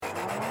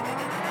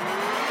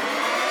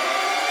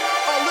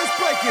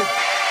like it.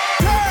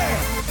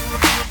 Damn!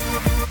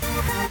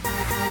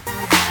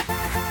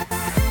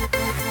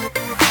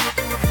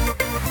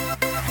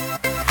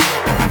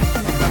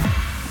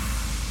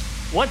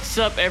 What's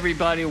up,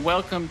 everybody?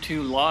 Welcome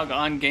to Log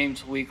On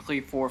Games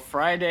Weekly for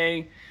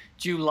Friday,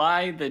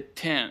 July the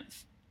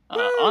 10th.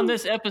 On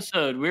this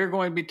episode, we're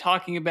going to be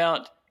talking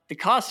about the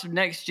cost of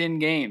next-gen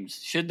games.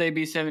 Should they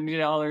be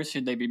 $70?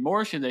 Should they be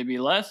more? Should they be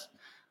less?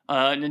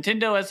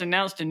 Nintendo has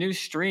announced a new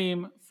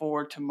stream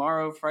for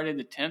tomorrow, Friday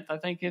the 10th, I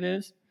think it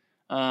is.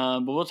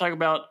 But we'll talk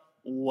about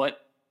what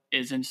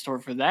is in store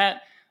for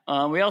that.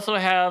 We also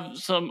have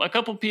a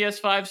couple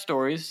PS5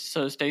 stories,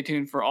 so stay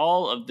tuned for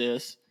all of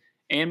this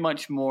and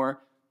much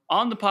more.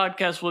 On the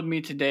podcast with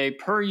me today,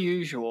 per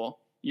usual,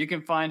 you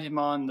can find him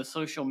on the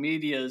social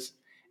medias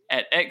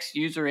at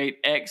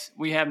xuser8x.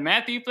 We have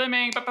Matthew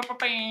Fleming.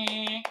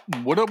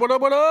 What up, what up,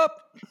 what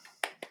up?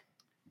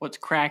 What's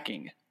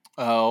cracking?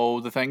 Oh,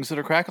 the things that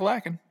are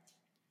crack-a-lacking.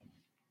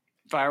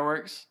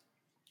 Fireworks?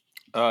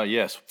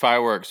 Yes,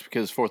 fireworks,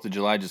 because 4th of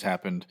July just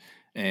happened.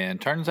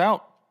 And turns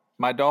out,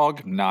 my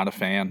dog, not a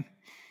fan.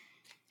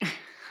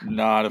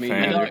 Not a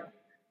fan.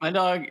 My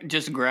dog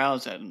just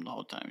growls at him the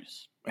whole time.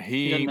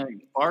 He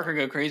doesn't bark or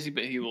go crazy,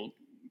 but he will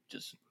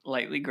just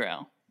lightly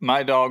growl.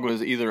 My dog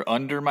was either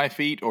under my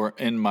feet or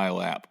in my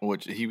lap,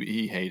 which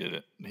he hated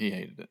it. He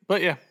hated it.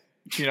 But yeah,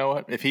 you know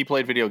what? If he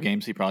played video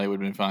games, he probably would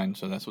have been fine.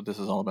 So that's what this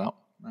is all about.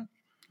 Right?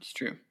 It's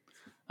true.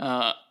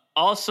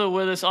 Also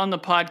with us on the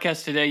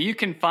podcast today, you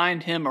can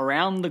find him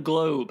around the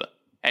globe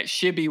at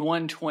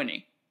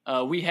Shibby120.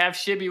 We have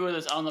Shibby with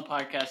us on the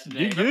podcast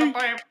today.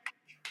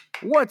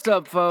 What's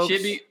up, folks?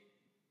 Shibby,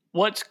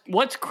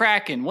 what's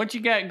cracking? What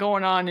you got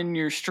going on in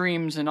your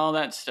streams and all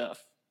that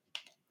stuff?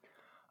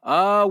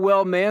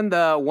 Well, man,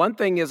 the one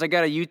thing is I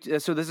got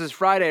so this is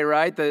Friday,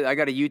 right? I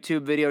got a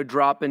YouTube video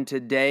dropping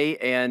today,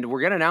 and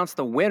we're going to announce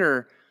the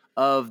winner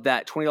of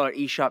that $20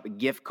 eShop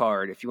gift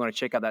card if you want to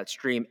check out that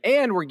stream.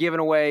 And we're giving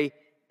away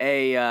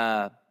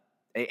a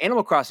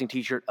Animal Crossing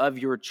t-shirt of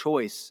your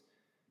choice.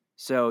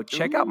 So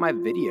check out my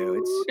video.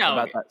 It's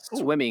about that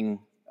swimming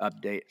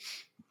update.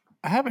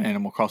 I have an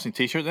Animal Crossing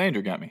t-shirt that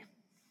Andrew got me.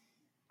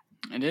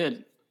 I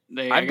did.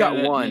 I've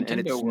got one, and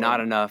it's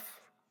not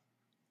enough.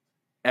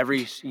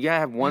 You gotta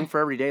have one for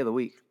every day of the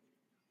week.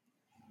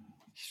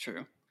 It's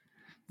true.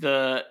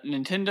 The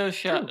Nintendo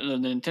shop, the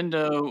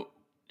Nintendo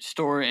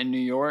store in New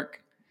York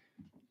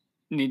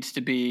needs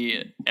to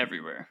be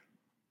everywhere.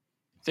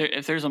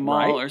 If there's a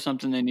mall or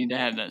something, they need to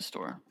have that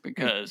store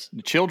because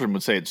the children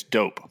would say it's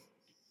dope.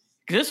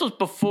 This was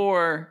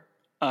before.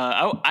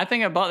 I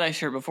think I bought that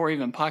shirt before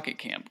even Pocket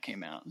Camp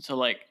came out.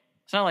 So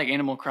it's not like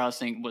Animal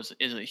Crossing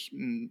is a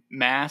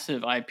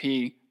massive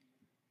IP.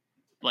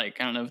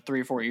 Like, I don't know,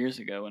 3 or 4 years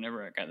ago,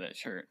 whenever I got that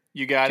shirt.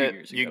 You got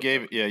it. You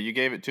gave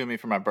it to me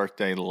for my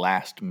birthday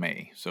last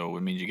May. So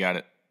it means you got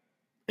it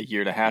a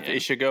year and a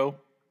half-ish ago,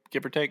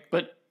 give or take.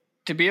 But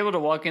to be able to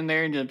walk in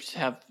there and just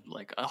have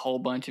like a whole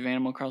bunch of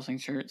Animal Crossing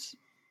shirts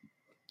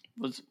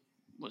was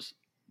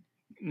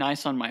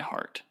nice on my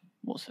heart,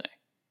 we'll say.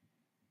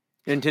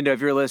 Nintendo,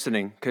 if you're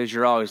listening, because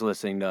you're always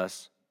listening to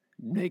us,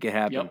 make it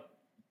happen. Yep.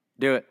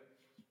 Do it.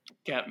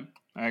 Captain.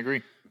 I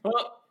agree.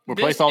 Well,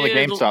 replace all the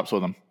GameStops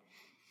with them.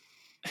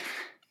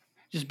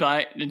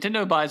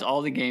 Nintendo buys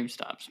all the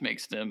GameStops,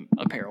 makes them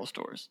apparel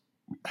stores.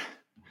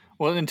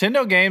 Well,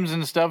 Nintendo games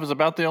and stuff is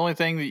about the only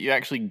thing that you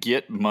actually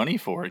get money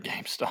for at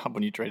GameStop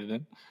when you trade it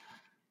in.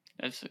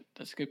 That's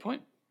a good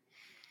point.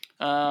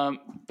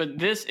 But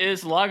this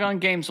is Log On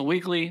Games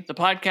Weekly, the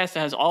podcast that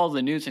has all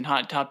the news and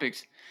hot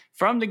topics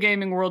from the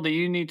gaming world that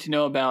you need to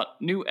know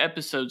about. New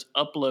episodes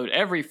upload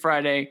every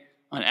Friday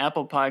on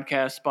Apple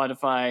Podcasts,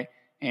 Spotify,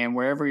 and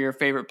wherever your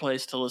favorite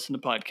place to listen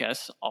to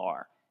podcasts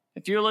are.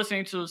 If you're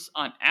listening to us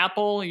on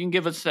Apple, you can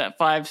give us that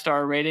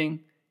 5-star rating.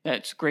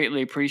 That's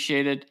greatly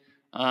appreciated.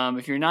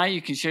 If you're not, you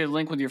can share the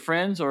link with your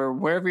friends or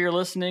wherever you're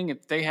listening.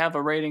 If they have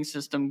a rating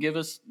system, give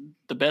us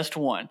the best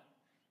one.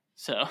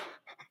 So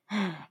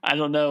I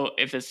don't know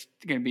if it's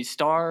going to be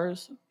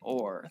stars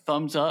or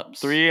thumbs ups.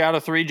 3 out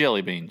of 3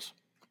 jelly beans.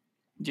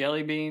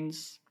 Jelly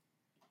beans.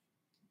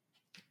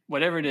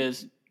 Whatever it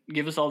is,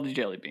 give us all the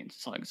jelly beans.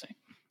 That's all I can say.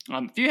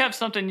 If you have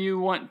something you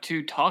want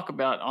to talk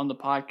about on the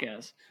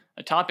podcast,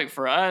 a topic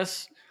for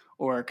us,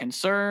 or a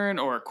concern,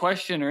 or a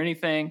question, or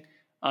anything,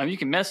 you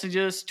can message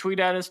us, tweet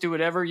at us, do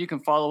whatever. You can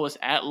follow us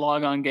at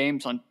Log On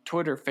Games on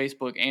Twitter,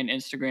 Facebook, and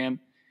Instagram.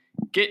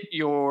 Get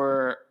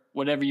your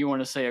whatever you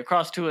want to say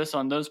across to us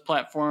on those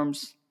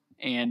platforms,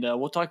 and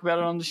we'll talk about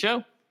it on the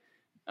show.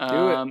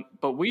 Do it.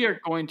 But we are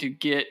going to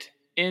get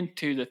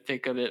into the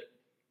thick of it.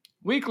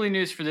 Weekly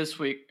news for this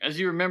week. As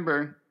you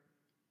remember,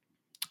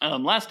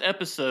 last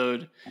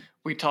episode,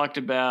 we talked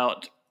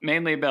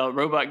mainly about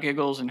Robot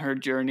Giggles and her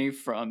journey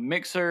from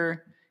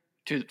Mixer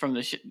from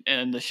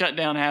the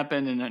shutdown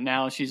happened, and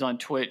now she's on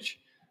Twitch.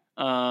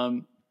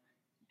 And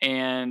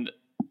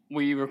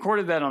we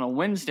recorded that on a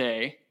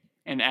Wednesday,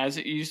 and as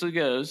it usually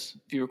goes,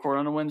 if you record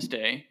on a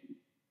Wednesday,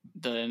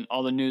 then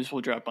all the news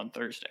will drop on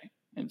Thursday.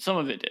 And some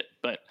of it did,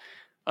 but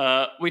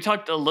We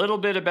talked a little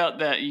bit about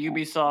that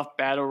Ubisoft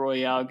Battle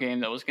Royale game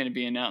that was going to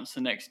be announced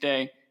the next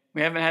day.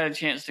 We haven't had a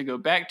chance to go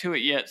back to it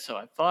yet, so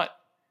I thought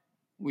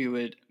we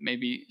would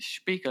maybe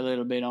speak a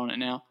little bit on it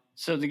now.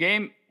 So the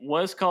game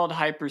was called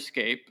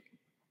Hyperscape,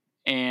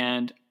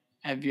 and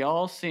did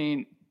y'all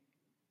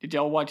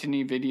watch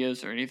any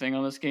videos or anything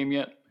on this game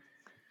yet?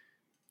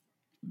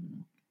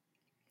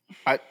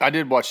 I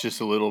did watch just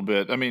a little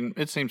bit. I mean,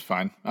 it seems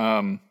fine.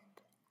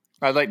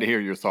 I'd like to hear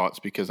your thoughts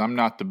because I'm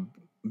not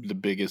the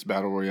biggest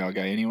Battle Royale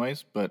guy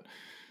anyways, but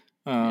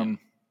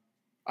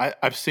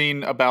I've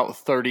seen about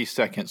 30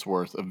 seconds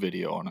worth of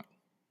video on it.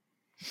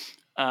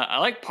 I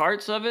like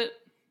parts of it.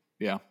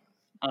 Yeah.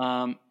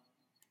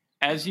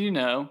 As you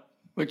know,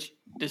 which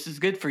this is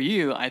good for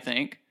you, I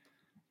think,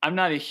 I'm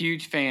not a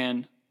huge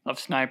fan of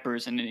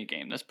snipers in any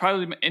game. That's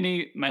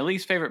probably my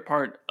least favorite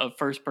part of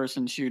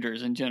first-person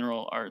shooters in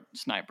general are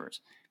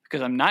snipers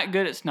because I'm not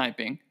good at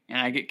sniping and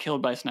I get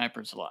killed by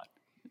snipers a lot.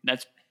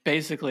 That's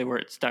basically where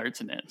it starts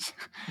and ends.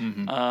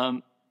 Mm-hmm.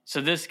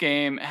 So this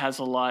game has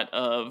a lot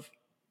of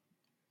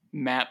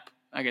map,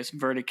 I guess,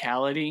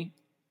 verticality.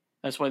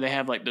 That's why they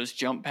have like those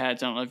jump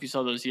pads. I don't know if you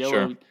saw those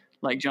yellow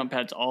like jump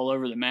pads all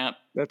over the map.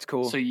 That's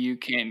cool. So you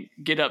can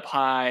get up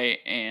high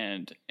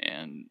and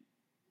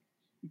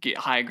get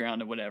high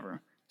ground or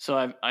whatever.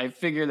 So I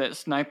figure that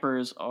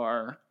snipers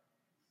are,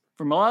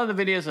 from a lot of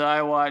the videos that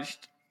I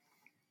watched,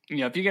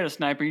 if you get a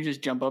sniper, you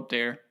just jump up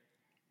there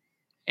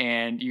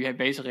and you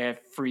basically have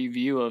free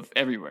view of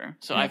everywhere.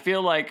 So I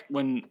feel like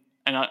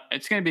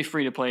it's going to be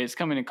free to play. It's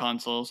coming to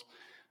consoles.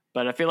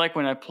 But I feel like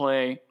when I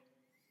play,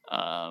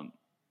 I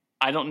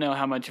don't know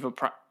how much of a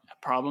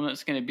problem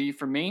it's going to be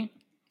for me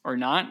or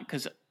not,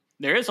 because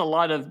there is a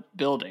lot of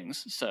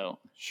buildings. So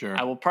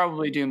I will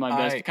probably do my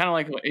best, kind of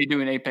like what you do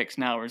in Apex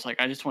now, where it's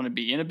like I just want to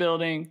be in a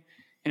building,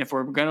 and if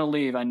we're going to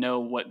leave, I know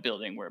what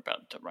building we're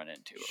about to run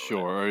into.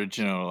 Or a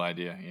general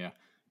idea, yeah.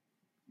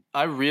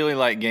 I really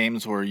like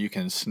games where you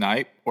can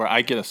snipe, where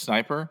I get a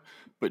sniper,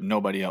 but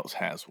nobody else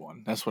has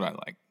one. That's what I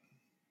like.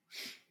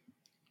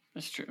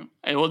 That's true.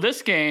 Well,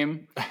 this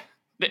game,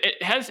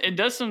 it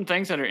does some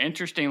things that are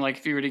interesting. Like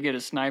if you were to get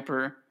a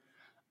sniper,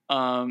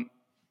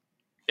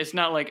 it's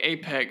not like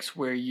Apex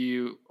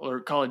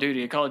or Call of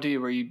Duty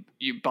where you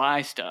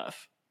buy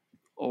stuff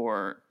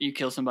or you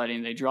kill somebody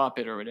and they drop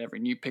it or whatever,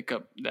 and you pick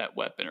up that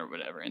weapon or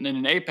whatever. And then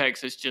in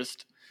Apex, it's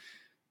just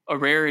a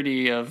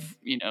rarity of,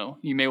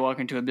 you may walk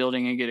into a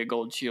building and get a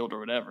gold shield or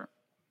whatever.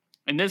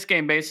 In this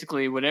game,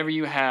 basically, whatever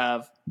you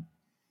have,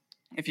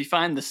 if you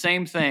find the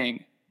same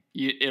thing,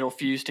 it'll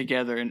fuse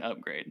together and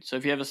upgrade. So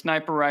if you have a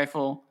sniper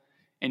rifle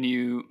and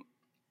you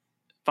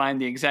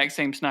find the exact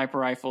same sniper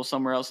rifle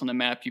somewhere else on the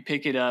map, you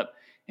pick it up,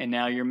 and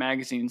now your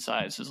magazine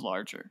size is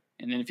larger.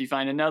 And then if you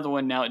find another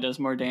one, now it does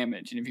more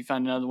damage. And if you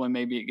find another one,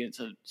 maybe it gets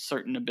a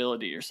certain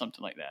ability or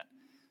something like that.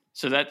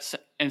 So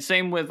and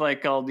same with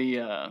like all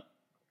the,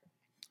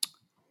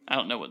 I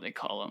don't know what they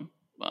call them.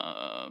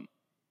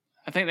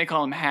 I think they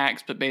call them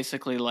hacks, but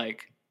basically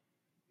like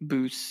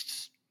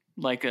boosts,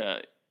 like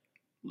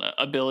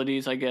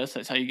abilities, I guess.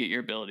 That's how you get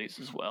your abilities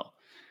as well.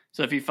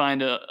 So if you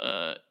find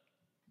a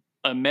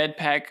med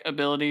pack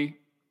ability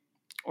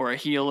or a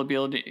heal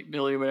ability,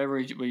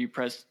 whatever, where you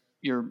press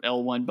your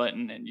L1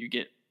 button and you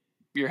get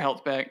your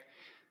health back,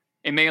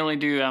 it may only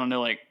do, I don't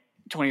know, like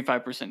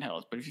 25%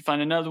 health. But if you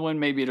find another one,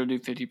 maybe it'll do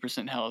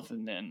 50% health,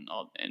 and then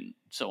and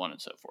so on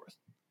and so forth.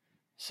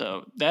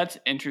 So that's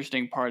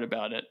interesting part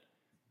about it.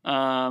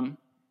 What's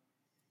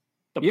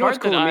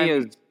cool to me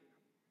is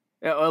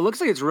it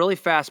looks like it's really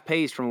fast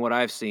paced from what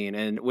I've seen,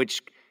 and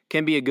which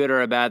can be a good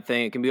or a bad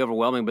thing. It can be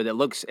overwhelming, but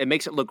it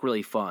makes it look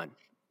really fun.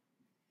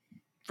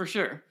 For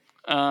sure.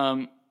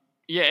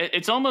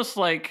 It's almost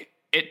like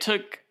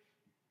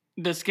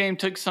this game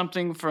took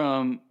something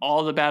from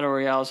all the battle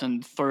royales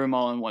and threw them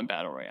all in one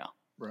battle royale.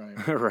 Right.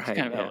 Right. That's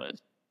kind of how it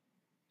is.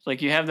 It's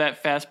like you have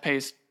that fast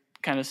paced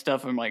kind of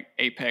stuff from like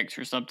Apex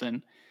or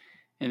something,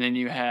 and then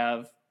you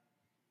have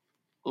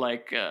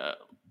like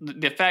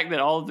the fact that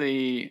all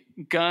the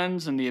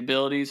guns and the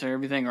abilities and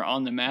everything are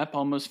on the map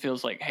almost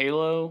feels like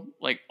Halo,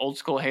 like old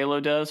school Halo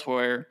does,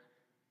 where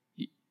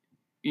the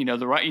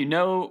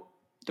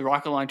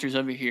rocket launcher's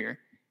over here,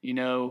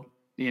 the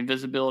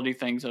invisibility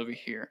thing's over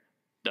here,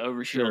 the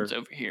overshield's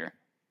over here,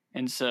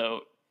 and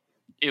so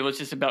it was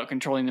just about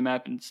controlling the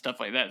map and stuff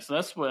like that. So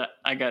that's what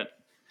I got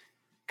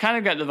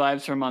the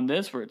vibes from on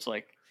this, where it's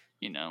like,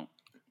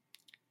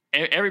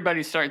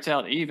 everybody starts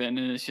out even,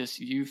 and it's just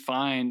you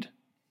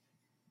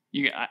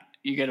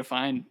got to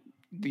find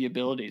the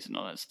abilities and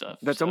all that stuff.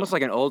 That's almost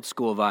like an old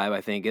school vibe,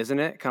 I think, isn't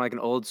it? Kind of like an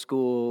old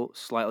school,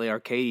 slightly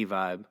arcadey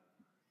vibe.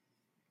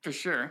 For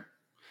sure.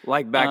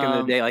 Like back in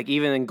the day, like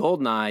even in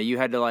GoldenEye, you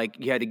had to,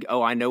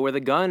 oh, I know where the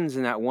gun's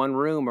in that one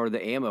room or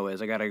the ammo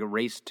is. I got to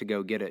race to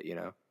go get it,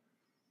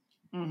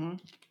 Mm-hmm.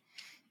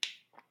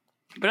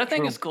 But I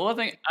think it's cool.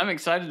 I'm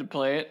excited to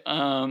play it.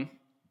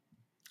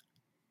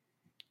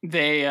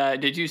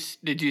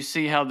 Did you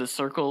see how the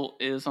circle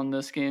is on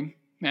this game,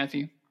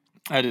 Matthew?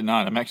 I did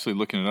not. I'm actually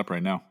looking it up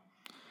right now.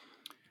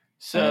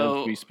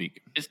 So as we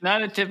speak. It's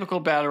not a typical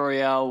battle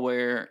royale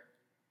where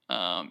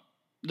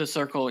the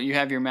circle, you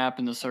have your map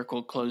and the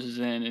circle closes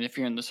in, and if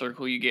you're in the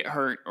circle, you get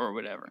hurt or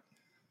whatever.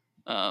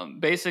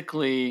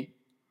 Basically,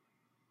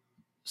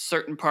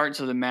 certain parts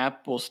of the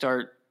map will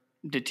start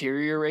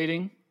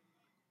deteriorating,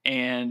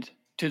 and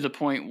to the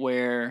point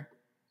where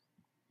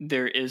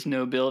there is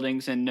no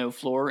buildings and no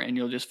floor, and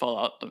you'll just fall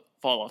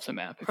off the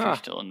map if you're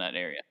still in that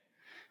area.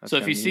 So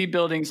if you see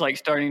buildings like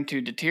starting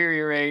to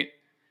deteriorate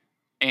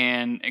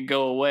and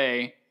go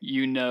away,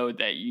 you know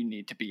that you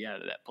need to be out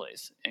of that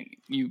place, and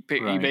you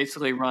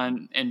basically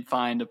run and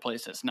find a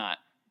place that's not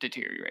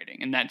deteriorating,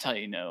 and that's how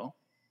you know.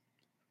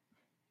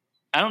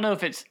 I don't know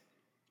if it's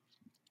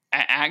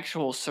an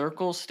actual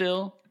circle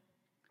still,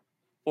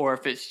 or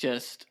if it's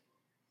just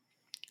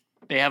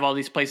they have all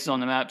these places on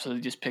the map, so they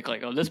just pick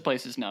like, oh, this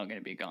place is now going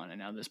to be gone, and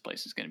now this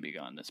place is going to be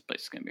gone, this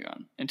place is going to be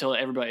gone, until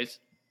everybody's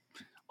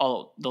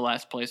all the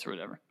last place or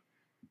whatever.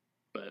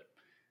 But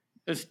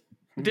it's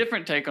a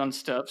different take on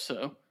stuff,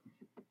 so.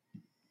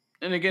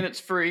 And again, it's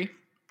free,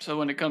 so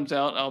when it comes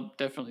out, I'll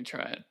definitely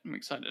try it. I'm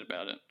excited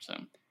about it. So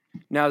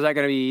now, is that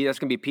going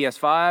to be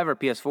PS5 or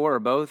PS4 or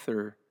both,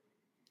 or?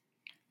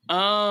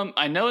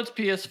 I know it's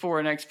PS4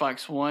 and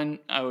Xbox One.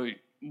 I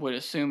would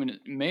assume, and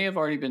it may have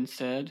already been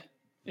said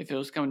if it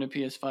was coming to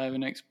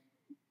PS5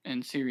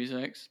 and Series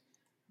X,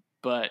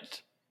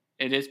 but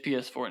it is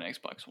PS4 and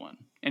Xbox One,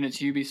 and it's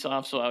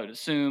Ubisoft, so I would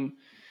assume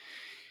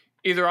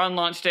either on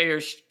launch day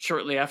or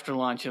shortly after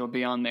launch, it'll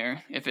be on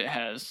there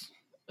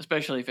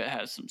especially if it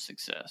has some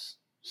success.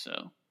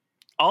 So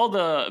all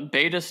the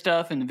beta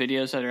stuff and the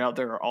videos that are out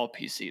there are all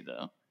PC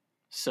though.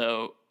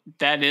 So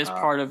that is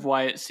part of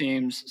why it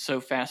seems so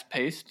fast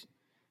paced.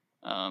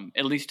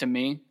 At least to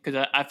me,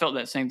 because I felt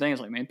that same thing. It's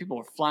like, man, people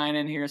are flying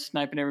in here,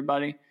 sniping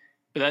everybody,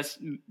 but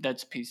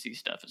that's PC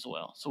stuff as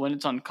well. So when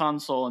it's on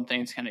console and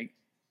things kind of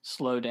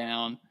slow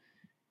down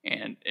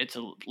and it's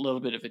a little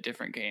bit of a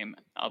different game,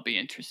 I'll be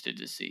interested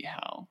to see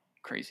how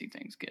crazy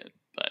things get.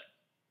 But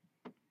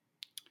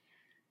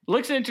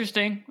looks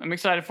interesting. I'm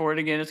excited for it.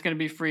 Again, it's going to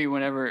be free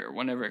whenever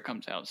it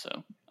comes out.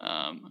 So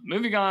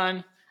moving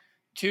on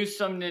to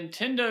some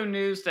Nintendo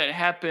news that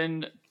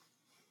happened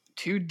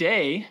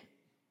today,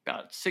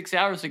 about 6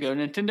 hours ago.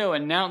 Nintendo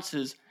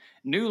announces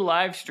new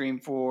live stream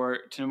for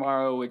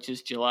tomorrow, which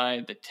is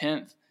July the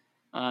 10th.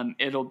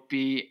 It'll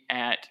be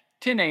at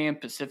 10 a.m.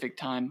 Pacific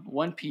time,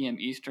 1 p.m.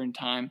 Eastern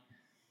time.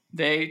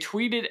 They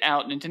tweeted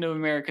out, Nintendo of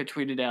America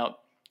tweeted out,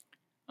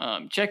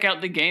 check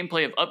out the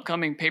gameplay of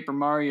upcoming Paper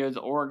Mario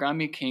The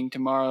Origami King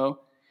tomorrow,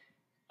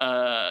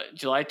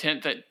 July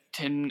 10th at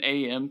 10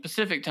 a.m.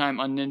 Pacific time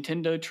on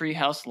Nintendo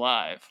Treehouse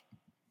Live.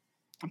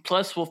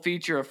 Plus, we'll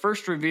feature a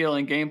first reveal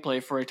in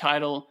gameplay for a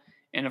title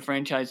and a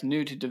franchise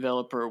new to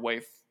developer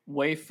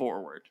way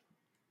forward.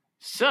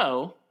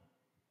 So,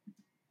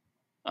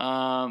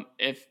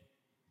 if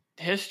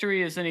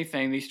history is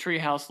anything, these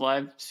Treehouse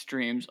Live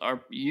streams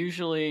are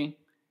usually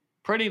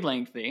pretty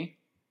lengthy.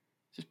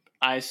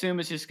 I assume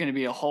it's just going to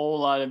be a whole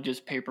lot of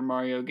just Paper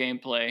Mario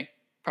gameplay,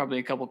 probably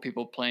a couple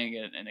people playing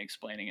it and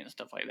explaining it and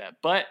stuff like that.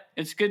 But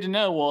it's good to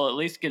know we'll at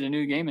least get a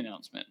new game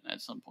announcement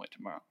at some point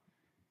tomorrow.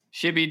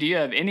 Shibby, do you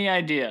have any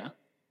idea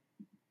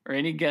or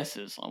any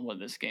guesses on what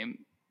this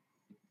game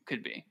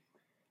could be?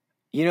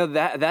 You know,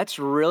 that's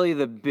really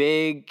the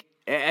big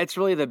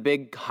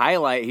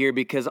highlight here,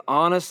 because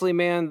honestly,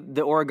 man,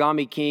 the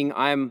Origami King,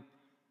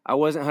 I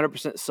wasn't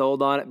 100%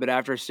 sold on it, but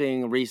after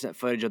seeing recent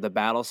footage of the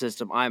battle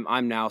system,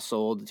 I'm now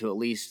sold to at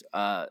least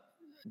to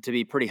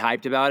be pretty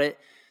hyped about it.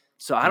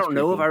 So I don't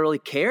know if I really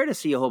care to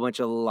see a whole bunch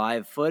of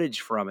live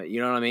footage from it.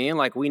 You know what I mean?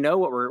 Like, we know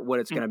what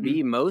it's going to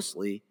be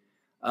mostly.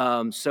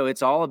 So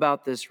it's all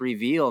about this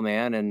reveal,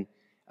 man. And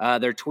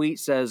their tweet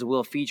says,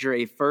 we'll feature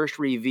a first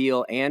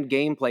reveal and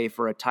gameplay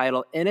for a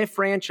title in a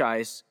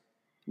franchise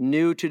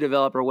new to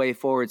developer way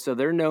forward. So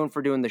they're known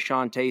for doing the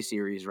Shantae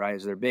series, right?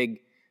 It's their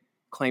big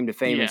claim to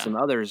fame, and some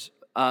others.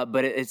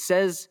 But it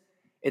says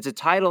it's a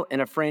title in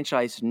a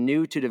franchise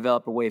new to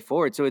developer way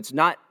forward. So it's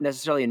not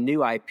necessarily a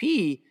new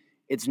IP.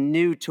 It's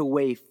new to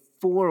way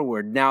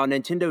forward. Now,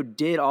 Nintendo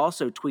did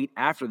also tweet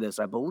after this,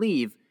 I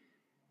believe.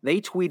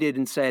 They tweeted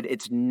and said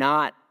it's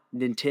not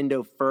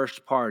Nintendo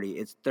first party,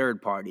 it's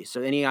third party.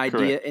 So any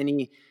idea,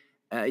 any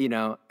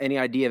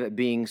idea of it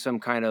being some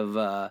kind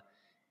of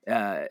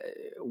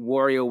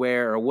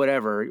WarioWare or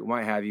whatever you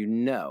might have,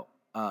 no.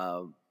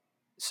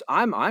 So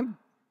I'm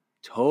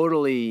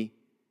totally.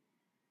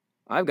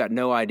 I've got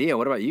no idea.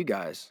 What about you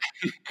guys?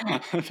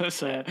 That's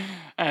sad.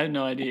 I had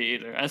no idea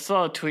either. I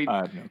saw a tweet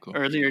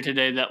earlier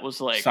today that was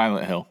like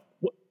Silent Hill.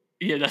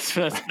 Yeah, that's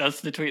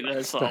the tweet that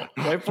I saw.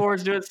 Way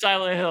forward's doing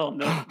Silent Hill.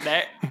 No,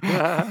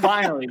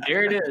 finally,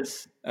 there it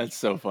is. That's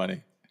so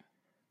funny.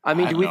 I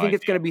mean, do we think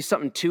it's going to be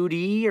something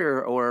 2D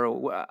or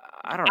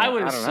I don't know. I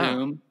would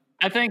assume.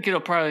 I think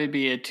it'll probably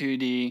be a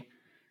 2D.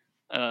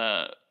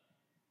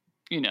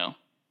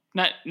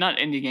 Not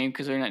indie game,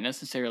 because they're not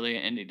necessarily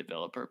an indie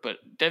developer, but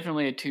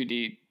definitely a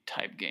 2D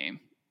type game.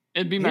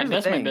 It'd be my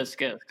best guess,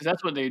 because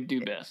that's what they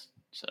do best.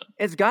 So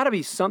it's got to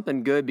be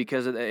something good,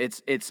 because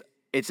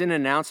it's an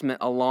announcement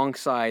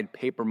alongside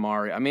Paper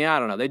Mario. I mean, I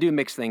don't know. They do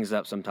mix things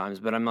up sometimes,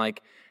 but I'm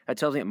like, that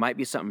tells me it might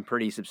be something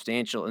pretty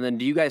substantial. And then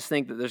do you guys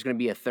think that there's going to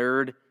be a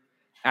third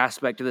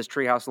aspect to this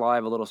Treehouse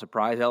Live, a little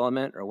surprise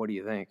element, or what do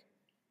you think?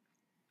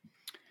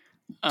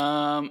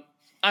 I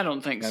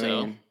don't think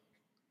so.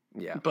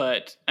 Yeah.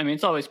 But I mean,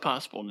 it's always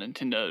possible.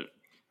 Nintendo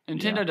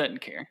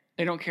doesn't care.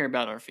 They don't care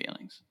about our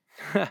feelings.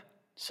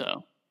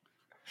 So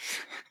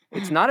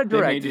it's not a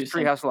direct, it's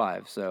Treehouse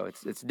Live, so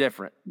it's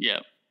different. Yeah.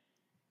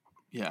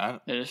 Yeah,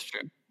 that is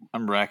true.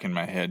 I'm racking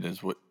my head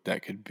as what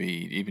that could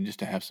be, even just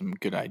to have some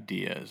good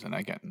ideas, and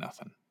I got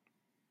nothing.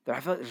 I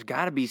feel like there's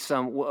got to be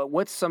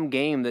what's some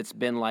game that's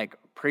been like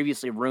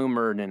previously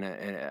rumored, and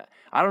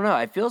I don't know.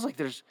 It feels like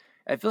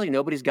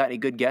nobody's got any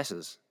good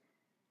guesses,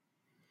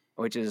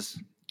 which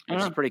is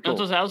pretty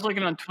cool. I was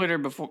looking on Twitter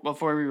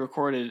before we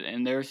recorded,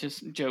 and there was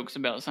just jokes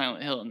about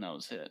Silent Hill, and that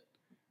was it.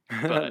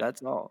 But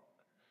that's all.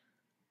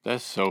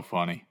 That's so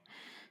funny.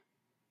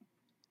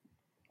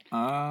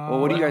 Well,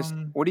 what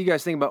do you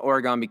guys think about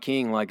Origami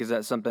King? Like, is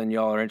that something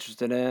y'all are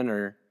interested in,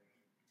 or?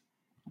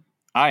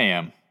 I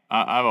am.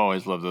 I've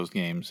always loved those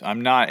games.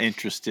 I'm not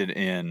interested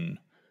in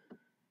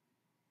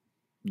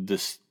the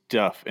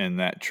stuff in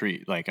that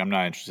treat. Like, I'm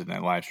not interested in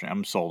that live stream.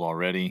 I'm sold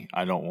already.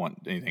 I don't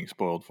want anything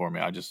spoiled for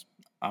me. I'm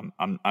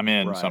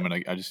in. Right. So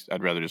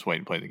I'd rather just wait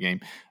and play the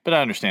game. But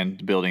I understand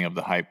the building of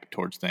the hype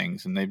towards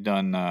things, and they've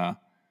done a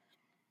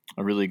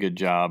really good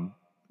job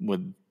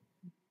with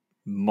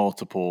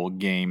multiple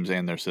games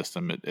and their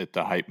system at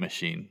the hype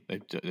machine.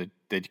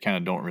 They kind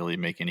of don't really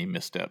make any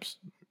missteps.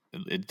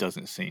 It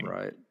doesn't seem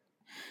right.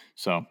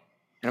 So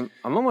I'm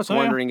almost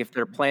wondering if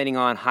they're planning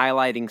on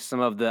highlighting some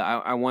of the.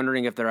 I'm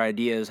wondering if their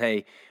idea is,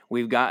 hey,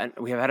 we have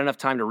had enough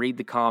time to read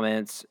the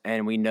comments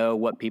and we know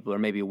what people are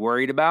maybe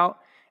worried about,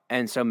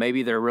 and so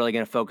maybe they're really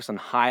going to focus on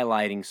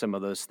highlighting some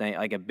of those things.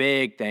 Like a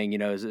big thing,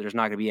 is that there's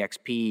not going to be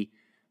XP,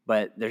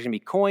 but there's going to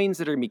be coins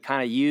that are going to be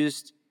kind of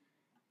used.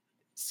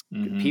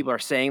 Mm-hmm. People are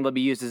saying they'll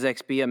be used as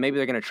XP, and maybe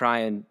they're going to try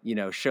and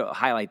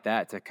highlight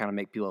that to kind of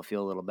make people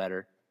feel a little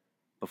better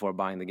before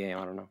buying the game.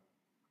 I don't know.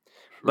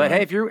 But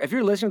hey, if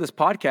you're listening to this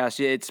podcast,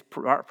 it's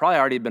probably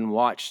already been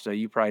watched, so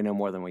you probably know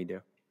more than we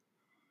do.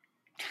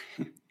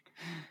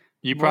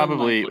 You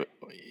probably,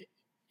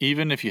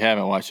 even if you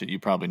haven't watched it, you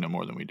probably know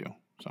more than we do.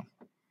 So,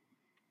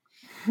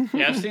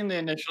 yeah, I've seen the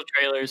initial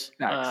trailers.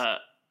 Nice.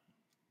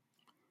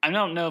 I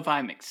don't know if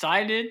I'm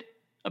excited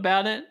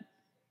about it,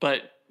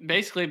 but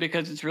basically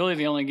because it's really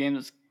the only game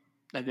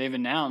that they've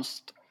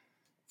announced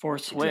for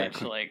Switch.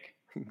 Exactly. Like,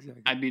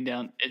 exactly. I'd be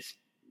down.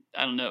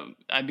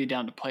 I'd be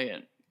down to play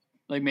it.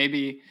 Like,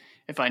 maybe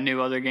if I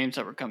knew other games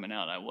that were coming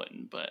out, I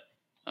wouldn't. But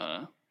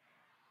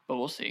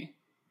we'll see.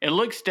 It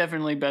looks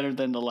definitely better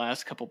than the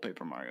last couple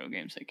Paper Mario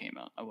games that came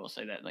out. I will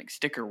say that, like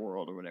Sticker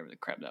World or whatever the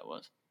crap that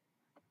was.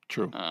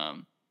 True.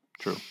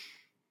 True.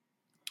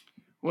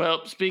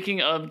 Well,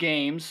 speaking of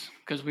games,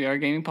 because we are a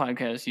gaming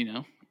podcast,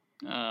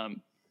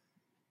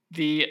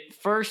 the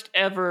first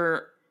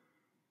ever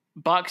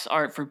box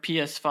art for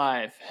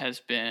PS5 has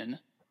been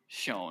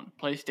shown.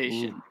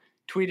 PlayStation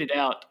tweeted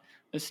out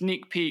a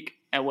sneak peek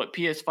at what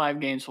PS5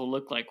 games will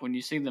look like when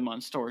you see them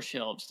on store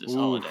shelves this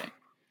holiday.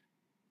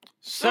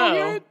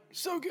 So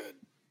good.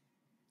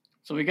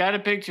 So we got a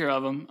picture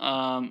of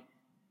them,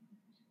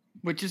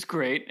 which is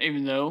great,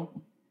 even though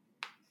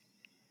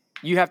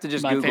you have to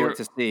just Google it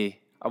to see.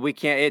 We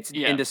can't. It's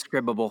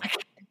indescribable.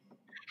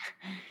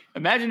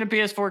 Imagine a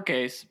PS4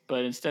 case,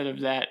 but instead of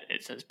that,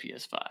 it says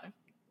PS5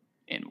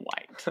 in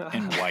white.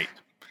 In white.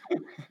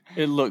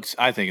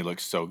 I think it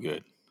looks so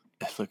good.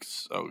 It looks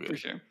so good. For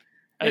sure.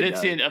 I did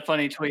see a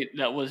funny tweet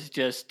that was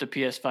just the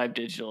PS5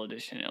 digital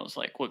edition. It was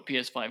like what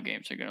PS5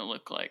 games are going to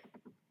look like.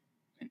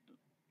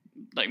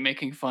 Like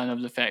making fun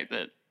of the fact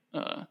that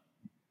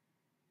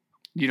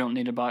you don't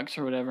need a box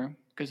or whatever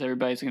because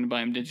everybody's going to buy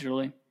them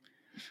digitally.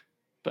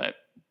 But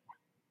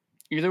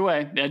either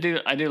way, I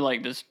do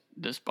like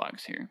this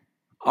box here.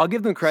 I'll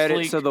give them credit.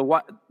 Sleek. So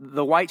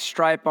the white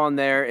stripe on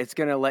there, it's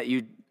going to let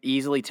you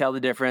easily tell the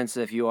difference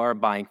if you are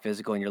buying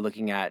physical and you're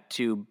looking at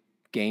two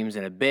games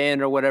in a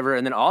bin or whatever.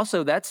 And then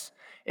also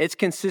it's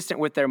consistent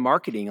with their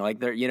marketing. Like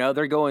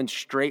they're going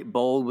straight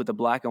bold with the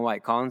black and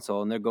white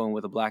console and they're going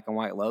with a black and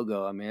white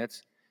logo. I mean,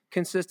 it's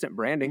consistent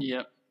branding.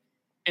 Yep.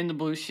 In the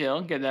blue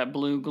shell, get that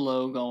blue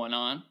glow going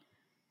on.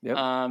 Yep.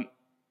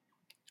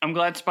 I'm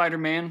glad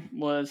Spider-Man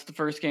was the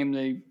first game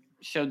they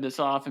showed this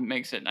off and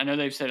makes it. I know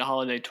they've said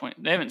holiday 20.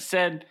 They haven't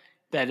said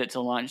that it's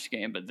a launch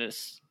game, but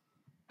this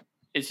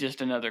is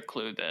just another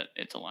clue that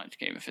it's a launch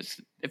game if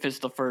it's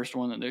the first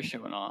one that they're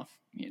showing off,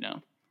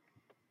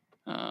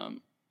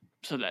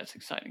 So that's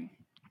exciting.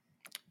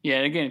 Yeah,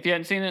 again, if you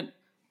hadn't seen it,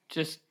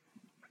 just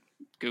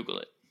Google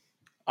it.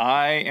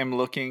 I am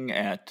looking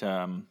at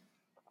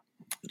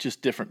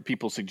just different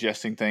people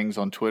suggesting things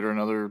on Twitter and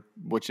other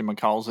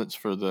whatchamacallits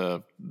for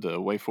the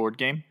Way Forward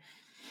game.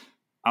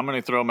 I'm going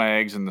to throw my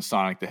eggs in the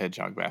Sonic the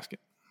Hedgehog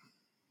basket.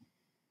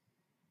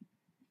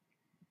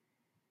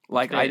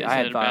 Like I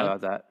had thought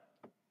about that.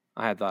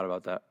 I had thought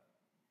about that.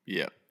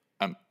 Yeah.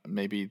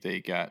 Maybe they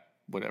got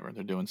whatever.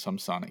 They're doing some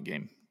Sonic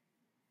game.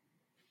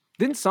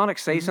 Didn't Sonic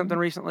say something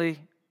recently?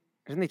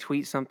 Didn't they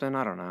tweet something?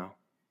 I don't know.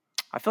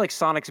 I feel like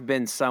Sonic's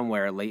been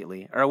somewhere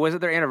lately. Or was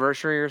it their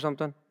anniversary or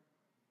something?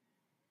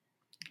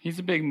 He's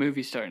a big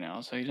movie star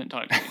now, so he didn't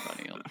talk to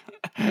anybody else.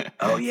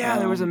 Oh, yeah,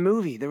 there was a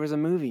movie. No,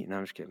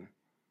 I'm just kidding.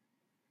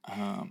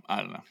 I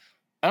don't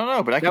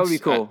know, but That would be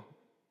cool.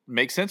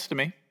 Makes sense to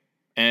me.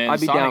 And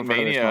I'd be down for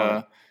another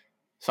smaller.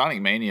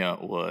 Sonic Mania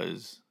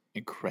was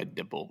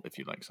incredible if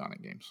you like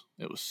Sonic games.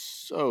 It was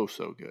so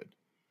good.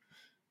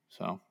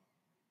 So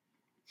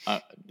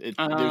there's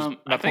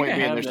my point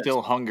being there's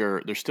still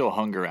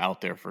hunger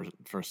out there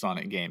for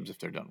Sonic games if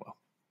they're done well.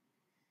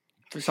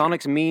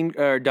 Sonic's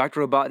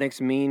Dr.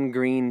 Robotnik's Mean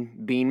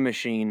Green Bean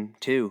Machine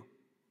 2.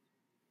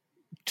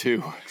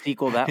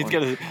 Sequel that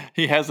one.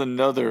 He has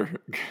another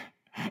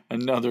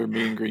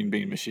Mean Green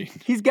Bean Machine.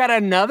 He's got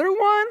another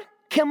one?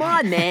 Come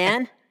on,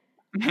 man.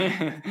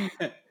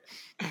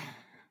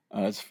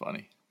 That's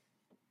funny.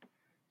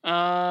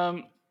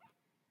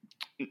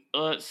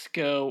 Let's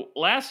go.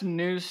 Last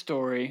news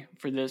story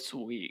for this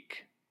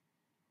week.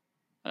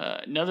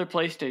 Another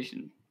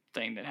PlayStation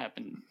thing that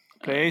happened.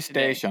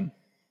 PlayStation. Today.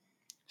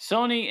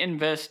 Sony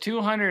invests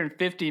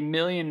 250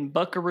 million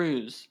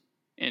buckaroos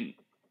in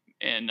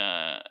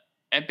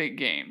Epic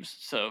Games.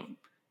 So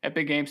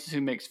Epic Games is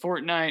who makes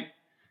Fortnite.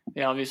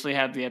 They obviously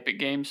have the Epic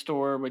Games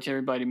Store, which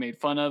everybody made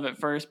fun of at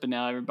first, but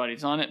now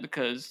everybody's on it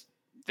because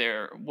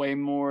they're way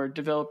more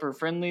developer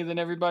friendly than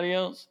everybody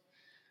else.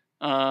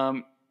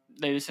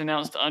 They just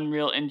announced the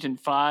Unreal Engine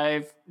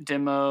 5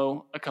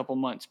 demo a couple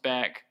months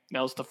back.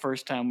 That was the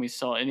first time we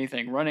saw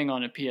anything running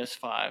on a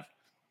PS5.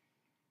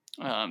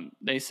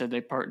 They said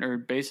they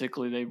partnered,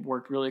 basically they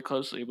worked really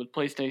closely with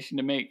PlayStation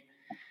to make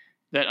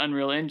that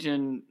Unreal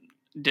Engine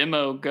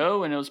demo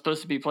go, and it was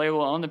supposed to be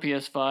playable on the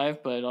PS5,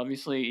 but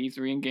obviously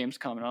E3 and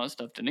Gamescom and all that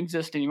stuff didn't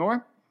exist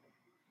anymore.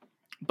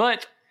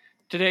 But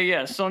today,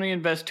 Sony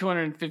invests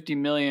 $250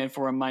 million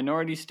for a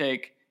minority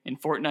stake in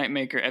Fortnite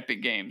maker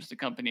Epic Games, the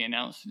company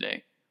announced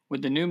today.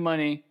 With the new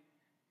money,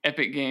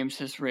 Epic Games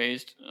has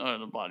raised, blah,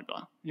 blah,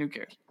 blah. Who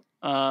cares?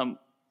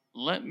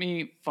 Let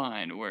me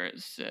find where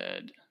it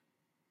said.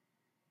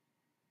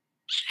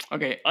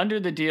 Okay, under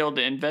the deal,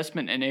 the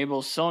investment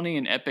enables Sony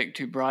and Epic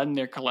to broaden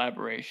their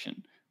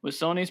collaboration. With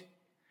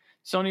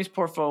Sony's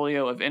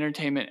portfolio of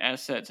entertainment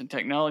assets and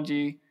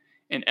technology,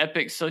 and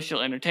Epic's social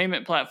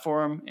entertainment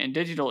platform and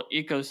digital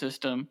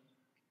ecosystem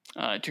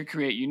to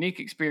create unique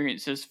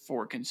experiences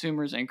for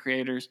consumers and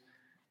creators.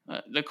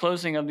 The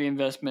closing of the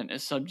investment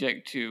is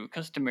subject to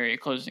customary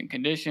closing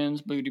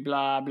conditions, blah,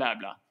 blah, blah,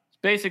 blah.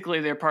 Basically,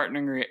 they're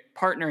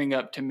partnering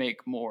up to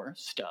make more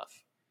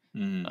stuff.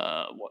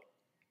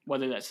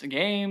 Whether that's the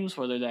games,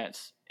 whether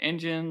that's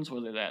engines,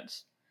 whether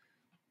that's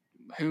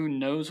who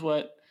knows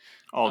what.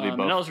 All the above.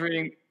 And I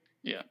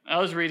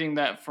was reading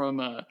that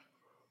from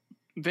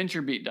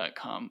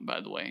VentureBeat.com,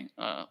 by the way.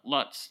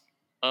 Lots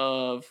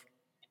of,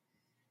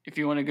 if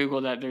you want to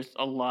Google that, there's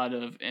a lot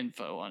of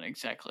info on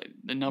exactly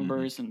the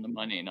numbers and the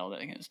money and all that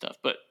kind of stuff.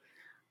 But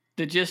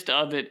the gist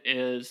of it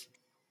is,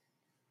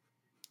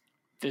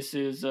 this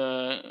is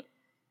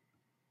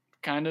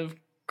kind of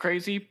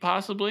crazy,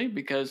 possibly,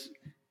 because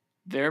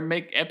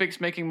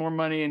Epic's making more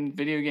money in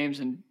video games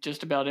than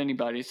just about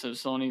anybody. So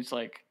Sony's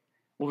like,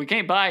 well, we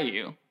can't buy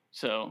you,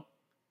 so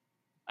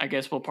I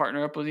guess we'll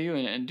partner up with you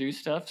and do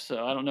stuff.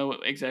 So I don't know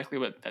exactly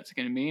what that's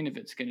going to mean. If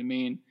it's going to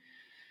mean,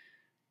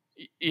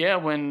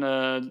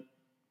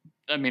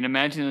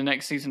 imagine the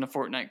next season of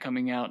Fortnite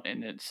coming out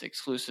and it's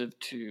exclusive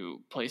to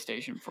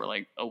PlayStation for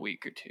like a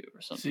week or two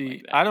or something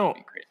like that.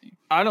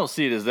 I don't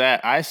see it as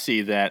that. I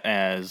see that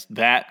as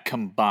that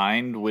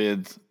combined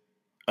with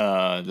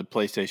the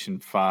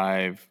PlayStation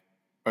 5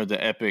 or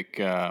the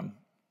Epic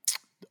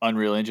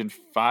Unreal Engine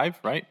 5,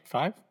 right?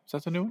 5? Is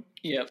that the new one?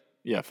 Yep.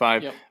 Yeah,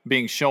 5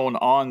 being shown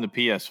on the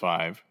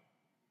PS5.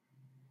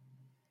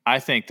 I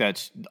think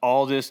that's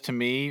all this to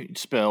me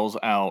spells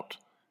out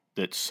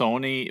that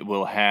Sony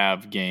will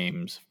have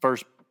games,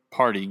 first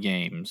party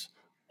games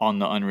on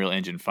the Unreal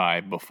Engine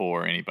 5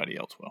 before anybody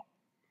else will.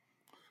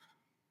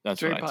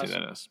 That's what I see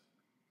that as.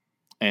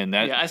 And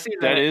I see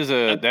that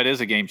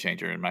is a game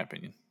changer in my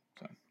opinion.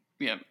 So.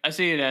 Yeah, I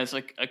see it as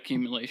like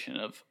accumulation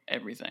of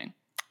everything.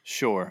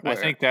 Sure. I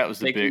think that was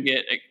the big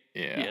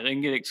they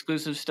can get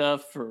exclusive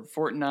stuff for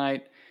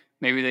Fortnite.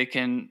 Maybe they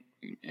can,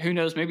 who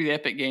knows, maybe the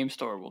Epic Game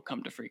Store will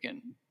come to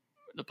freaking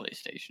the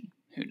PlayStation.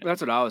 Who knows?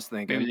 That's what I was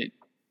thinking.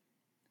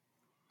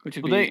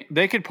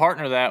 They could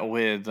partner that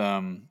with,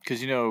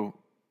 because,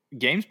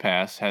 Games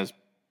Pass has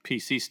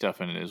PC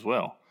stuff in it as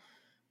well.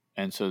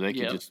 And so they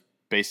could just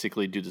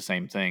basically do the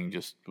same thing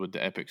just with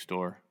the Epic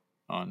Store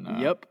on,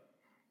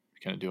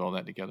 kind of do all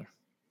that together.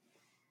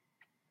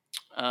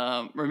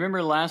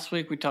 Remember last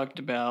week we talked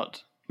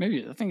about,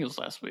 I think it was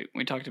last week,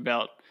 we talked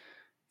about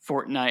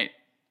Fortnite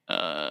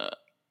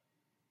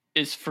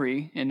is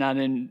free and not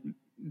in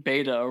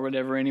beta or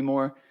whatever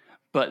anymore,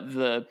 but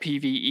the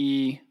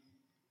PvE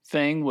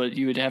thing, what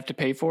you would have to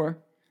pay for.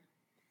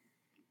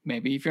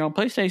 Maybe if you're on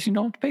PlayStation, you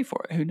don't have to pay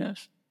for it. Who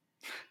knows?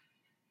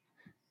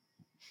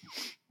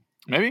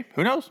 Maybe.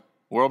 Who knows?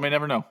 World may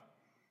never know.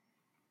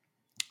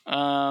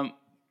 But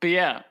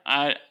yeah,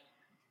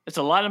 it's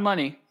a lot of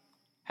money.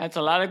 That's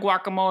a lot of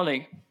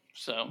guacamole.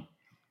 So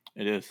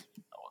It is.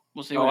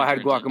 we'll see. Oh, what I it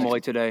had turns into.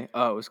 guacamole today.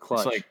 Oh, it was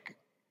clutch.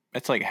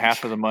 It's like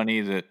half of the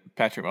money that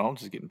Patrick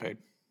Mahomes is getting paid.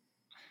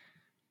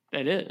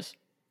 That is.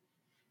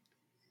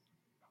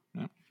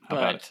 Yeah. How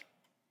about it?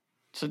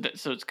 So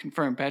it's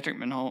confirmed. Patrick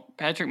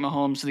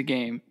Mahomes the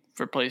game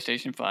for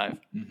PlayStation 5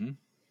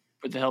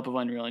 with the help of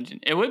Unreal Engine.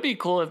 It would be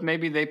cool if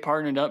maybe they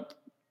partnered up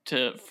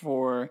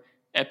for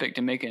Epic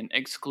to make an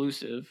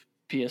exclusive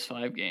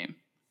PS5 game.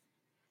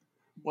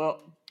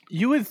 Well,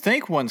 you would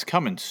think one's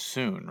coming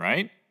soon,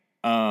 right?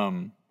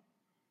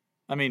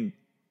 I mean,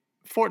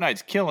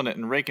 Fortnite's killing it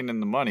and raking in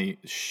the money.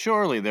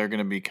 Surely they're going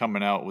to be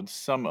coming out with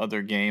some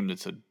other game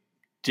that's a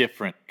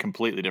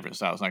completely different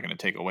style. It's not going to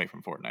take away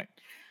from Fortnite.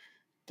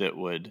 That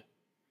would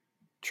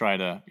try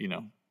to,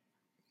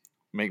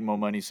 make more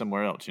money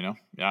somewhere else,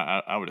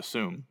 I would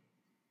assume.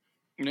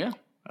 Yeah.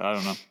 I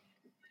don't know.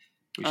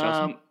 We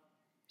shall see.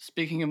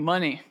 Speaking of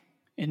money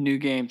in new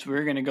games,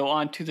 we're going to go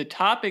on to the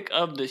topic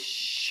of the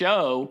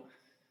show.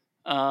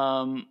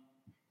 Last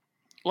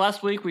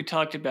week we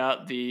talked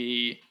about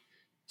the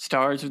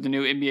stars of the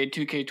new NBA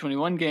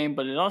 2K21 game,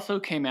 but it also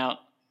came out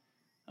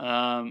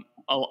a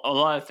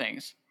lot of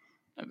things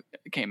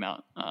came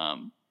out.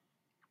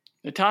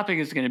 The topic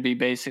is going to be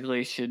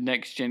basically, should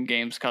next-gen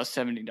games cost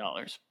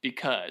 $70?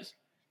 Because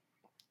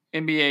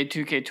NBA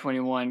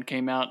 2K21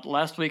 came out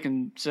last week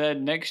and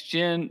said their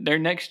next-gen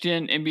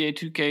NBA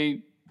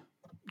 2K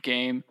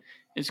game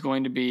is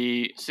going to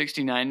be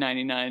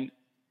 $69.99,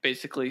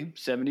 basically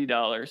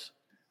 $70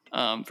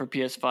 for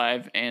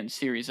PS5 and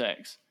Series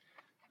X.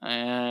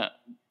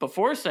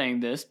 Before saying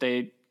this,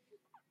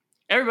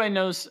 everybody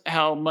knows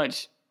how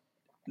much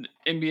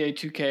NBA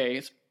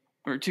 2K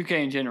or 2K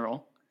in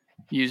general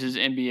uses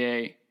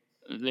their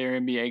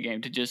NBA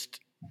game to just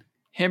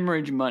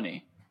hemorrhage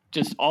money,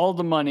 just all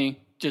the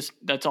money,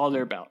 that's all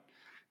they're about.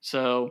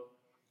 So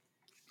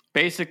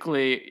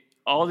basically,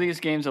 all these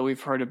games that we've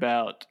heard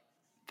about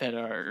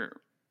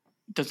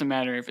doesn't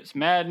matter if it's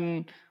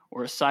Madden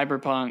or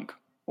Cyberpunk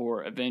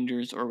or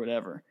Avengers or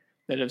whatever,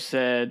 that have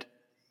said,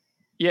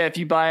 yeah, if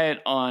you buy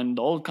it on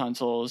the old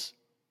consoles,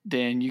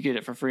 then you get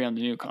it for free on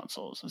the new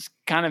consoles. It's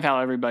kind of how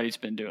everybody's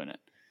been doing it.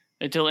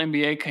 Until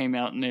NBA came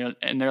out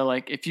and they're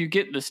like, if you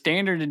get the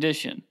standard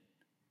edition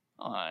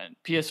on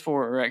PS4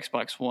 or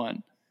Xbox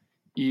One,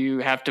 you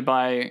have to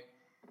buy.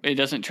 It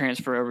doesn't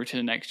transfer over to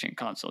the next gen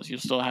consoles. You'll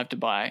still have to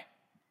buy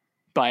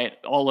it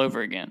all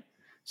over again.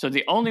 So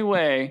the only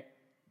way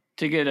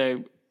to get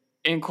a,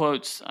 in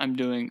quotes, I'm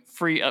doing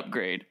free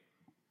upgrade,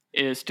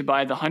 is to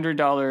buy the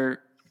 $100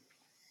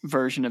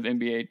 version of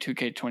NBA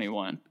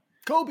 2K21.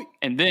 Kobe.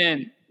 And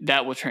then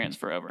that will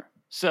transfer over.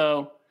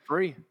 So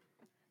Free.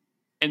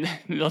 And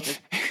then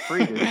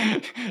free, dude.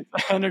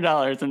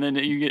 $100, and then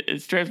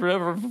it's transferred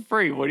over for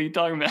free. What are you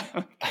talking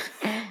about?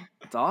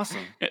 It's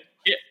awesome. Yeah,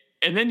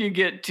 and then you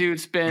get to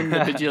spend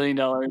a bajillion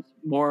dollars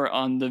more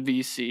on the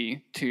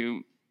VC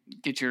to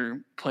get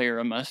your player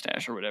a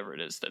mustache or whatever it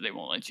is that they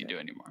won't let you do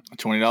anymore.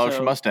 $20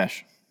 for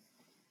mustache.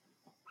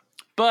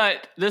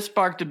 But this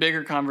sparked a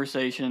bigger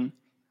conversation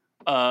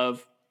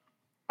of,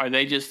 are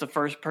they just the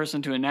first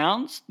person to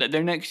announce that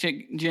their next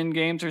gen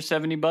games are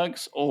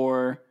 $70,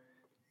 or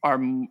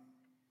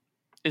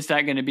is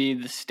that going to be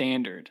the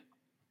standard?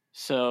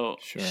 So,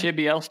 sure.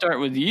 Shibby, I'll start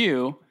with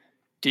you.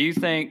 Do you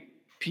think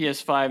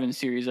PS5 and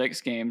Series X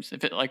games,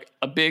 if it like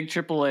a big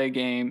AAA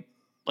game,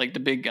 like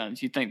the big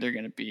guns, you think they're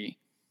going to be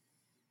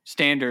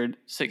standard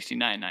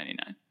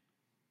 $69.99?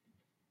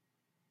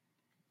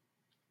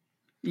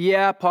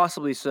 Yeah,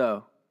 possibly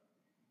so.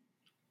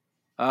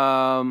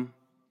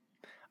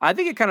 I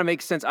think it kind of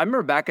makes sense. I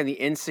remember back in the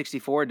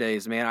N64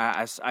 days, man.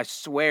 I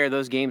swear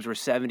those games were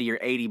 $70 or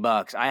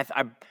 $80.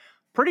 I'm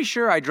pretty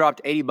sure I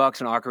dropped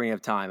 $80 on Ocarina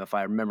of Time, if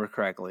I remember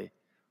correctly.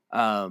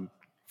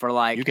 For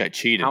like, you got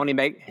cheated. How many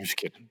make? I'm just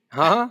kidding.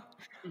 Huh?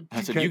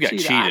 I said you got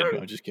cheated.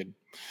 No, just kidding.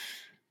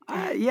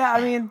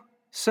 Yeah,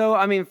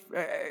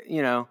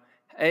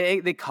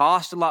 they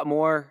cost a lot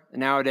more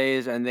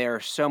nowadays, and they are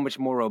so much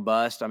more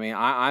robust. I mean,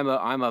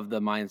 I'm of the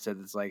mindset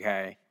that's like,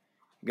 hey,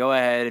 go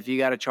ahead, if you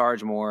got to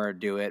charge more,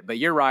 do it. But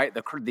you're right.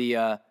 The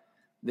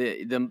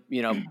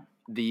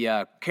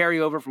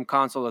carryover from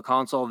console to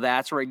console,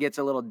 that's where it gets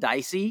a little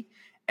dicey.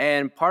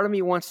 And part of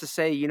me wants to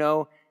say,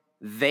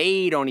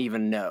 they don't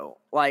even know.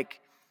 Like,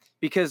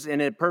 because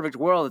in a perfect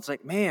world, it's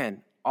like,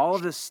 man, all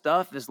of this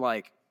stuff is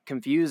like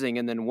confusing.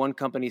 And then one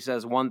company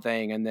says one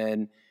thing, and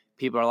then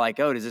people are like,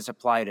 oh, does this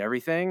apply to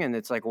everything? And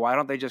it's like, why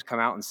don't they just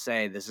come out and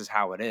say this is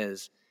how it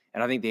is?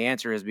 And I think the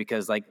answer is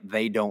because like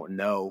they don't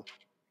know,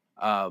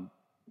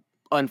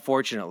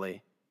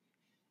 unfortunately.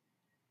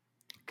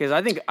 Because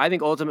I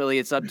think ultimately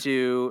it's up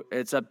to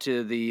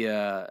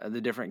the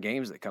different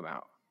games that come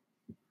out.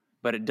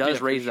 But it does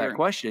raise that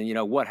question,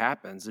 what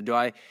happens? Do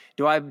I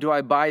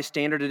buy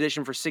standard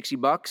edition for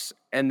 $60,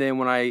 and then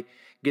when I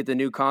get the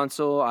new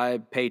console, I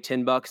pay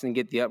 $10 and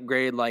get the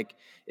upgrade? Like,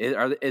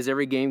 is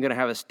every game going to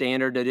have a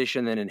standard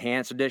edition and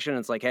enhanced edition?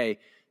 It's like, hey,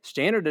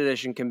 standard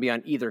edition can be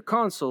on either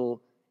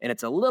console, and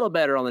it's a little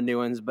better on the new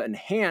ones, but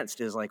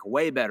enhanced is like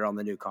way better on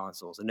the new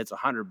consoles, and it's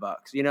 $100.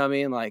 You know what I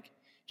mean? Like,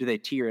 Do they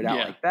tier it out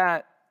Yeah. like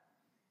that?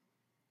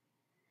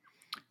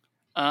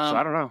 So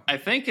I don't know. I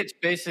think it's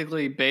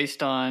basically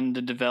based on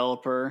the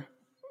developer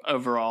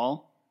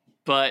overall,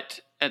 but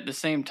at the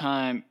same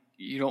time,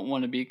 you don't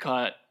want to be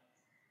caught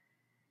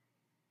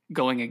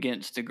going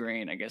against the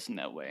grain, I guess, in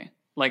that way.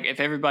 Like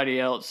if everybody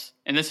else,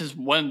 and this is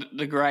one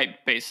the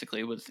gripe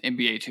basically with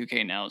NBA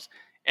 2K now is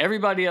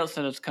everybody else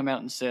that has come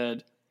out and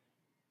said,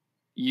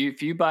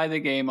 if you buy the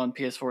game on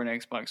PS4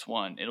 and Xbox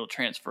One, it'll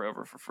transfer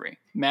over for free.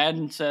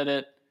 Madden said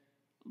it.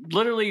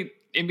 Literally,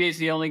 NBA is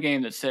the only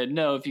game that said,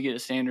 no, if you get a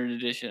standard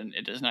edition,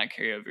 it does not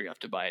carry over. You have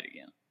to buy it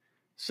again.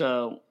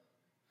 So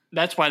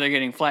that's why they're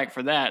getting flack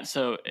for that.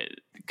 So it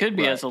could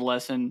be as a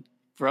lesson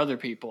for other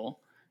people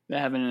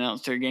that haven't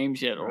announced their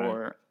games yet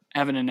or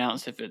haven't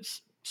announced if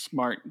it's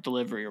smart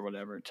delivery or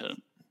whatever to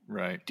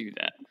do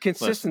that.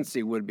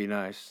 Consistency would be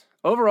nice.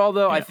 Overall,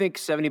 though, I think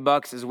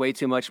 $70 is way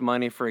too much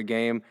money for a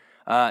game.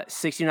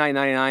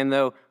 $69.99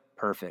 though,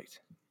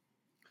 perfect.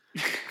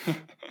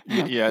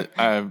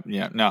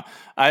 No.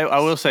 I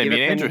will say,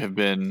 me and Andrew have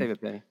been. Save a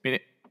penny.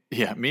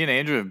 Me and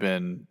Andrew have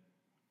been.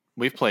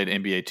 We've played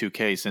NBA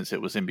 2K since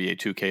it was NBA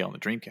 2K on the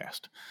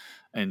Dreamcast,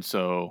 and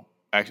so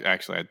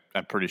actually,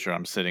 I'm pretty sure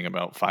I'm sitting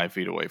about 5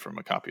 feet away from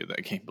a copy of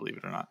that game. Believe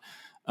it or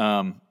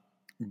not,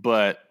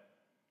 but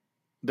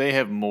they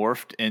have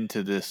morphed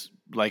into this,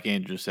 like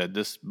Andrew said,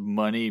 this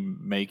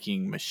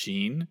money-making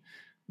machine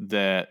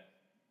that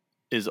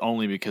is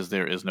only because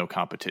there is no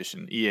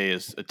competition. EA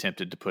has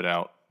attempted to put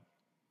out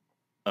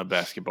a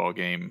basketball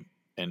game,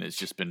 and it's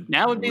just been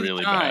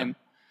really bad.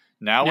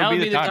 Now would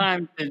be the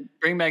time to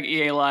bring back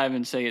EA Live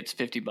and say it's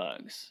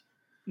 $50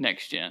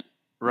 next gen.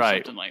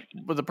 Right. Something like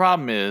that. But the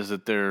problem is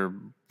that their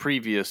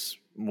previous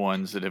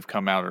ones that have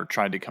come out or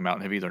tried to come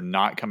out have either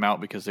not come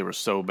out because they were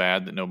so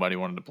bad that nobody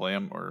wanted to play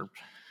them, or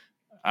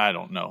I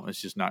don't know.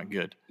 It's just not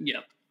good.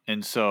 Yep.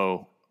 And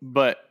so,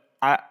 but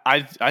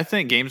I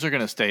think games are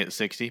going to stay at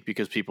 60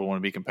 because people want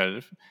to be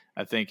competitive.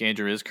 I think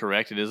Andrew is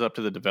correct. It is up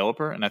to the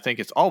developer, and I think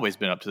it's always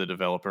been up to the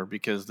developer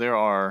because there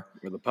are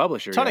the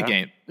publisher, a ton of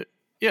games.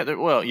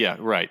 Yeah,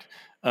 right.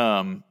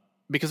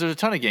 Because there's a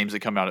ton of games that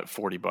come out at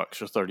 $40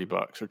 or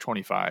 $30 or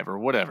 $25 or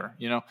whatever,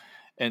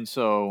 and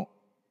so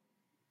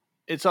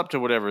it's up to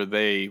whatever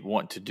they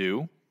want to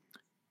do.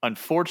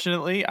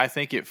 Unfortunately, I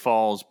think it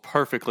falls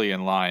perfectly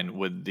in line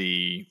with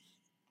the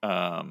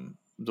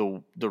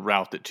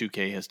route that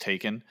 2K has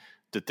taken,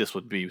 that this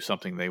would be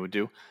something they would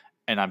do.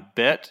 And I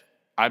bet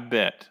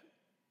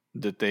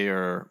that they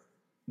are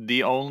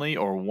the only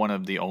or one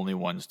of the only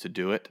ones to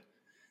do it.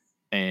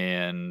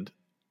 And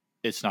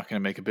it's not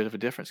going to make a bit of a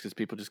difference because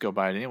people just go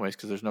buy it anyways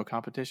because there's no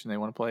competition. They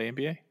want to play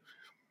NBA.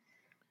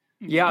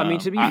 Yeah, I mean,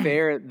 to be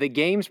fair, the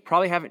games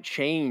probably haven't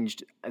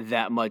changed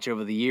that much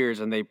over the years.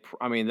 And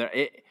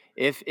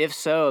if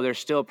so, they're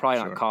still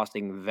probably not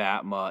costing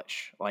that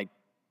much. Like,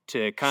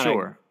 to kind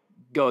of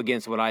go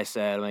against what I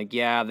said, like,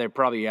 yeah, they're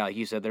probably, like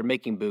you said, they're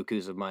making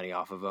bukus of money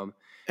off of them.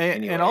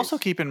 And also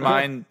keep in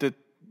mind that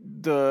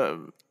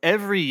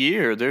every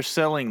year they're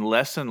selling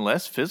less and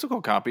less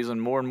physical copies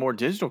and more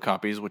digital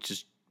copies,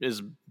 which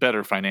is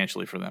better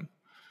financially for them.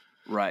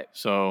 Right.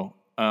 So,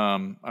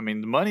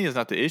 the money is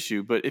not the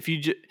issue, but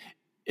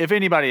if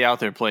anybody out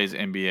there plays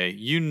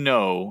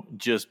NBA,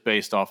 just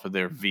based off of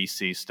their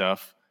VC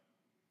stuff,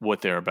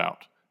 what they're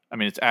about. I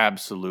mean,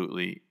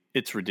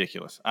 it's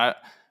ridiculous.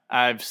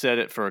 I've said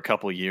it for a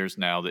couple of years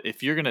now that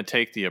if you're going to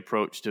take the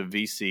approach to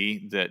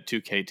VC that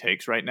 2K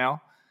takes right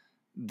now,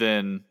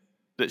 then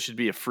that should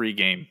be a free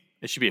game.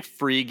 It should be a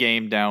free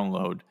game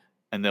download,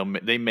 and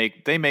they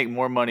make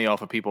more money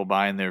off of people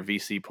buying their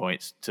VC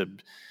points to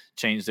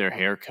change their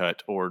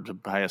haircut or to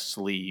buy a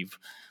sleeve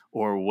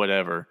or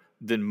whatever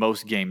than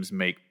most games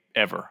make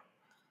ever.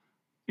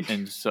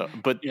 And so,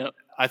 but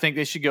I think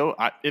they should go.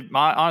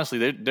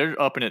 Honestly, they're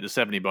upping it to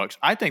 $70.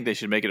 I think they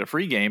should make it a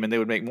free game, and they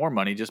would make more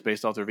money just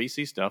based off their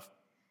VC stuff.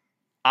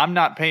 I'm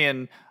not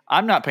paying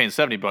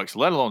 $70,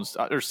 let alone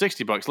or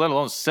 $60, let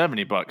alone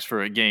 $70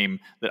 for a game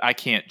that I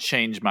can't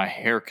change my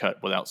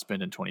haircut without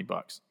spending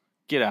 $20.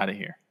 Get out of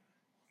here.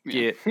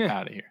 Get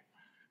out of here.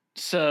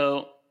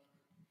 So,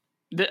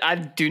 I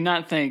do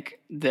not think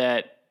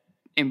that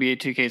NBA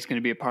 2K is going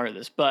to be a part of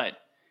this, but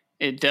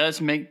it does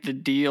make the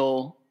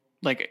deal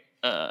like.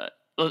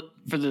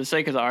 For the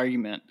sake of the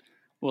argument,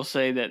 we'll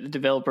say that the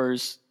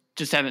developers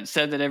just haven't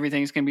said that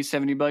everything's going to be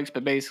 $70,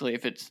 but basically,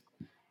 if it's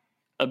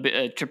a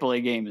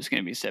AAA game, it's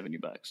going to be $70.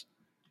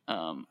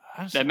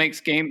 That makes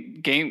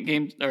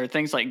game or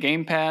things like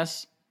Game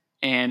Pass,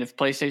 and if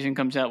PlayStation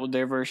comes out with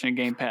their version of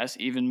Game Pass,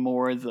 even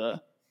more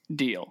the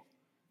deal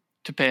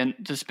to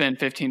spend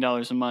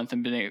 $15 a month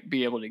and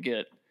be able to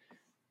get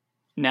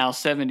now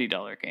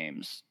 $70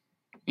 games,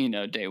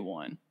 day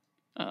one.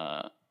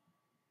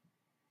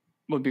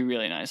 Would be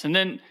really nice. And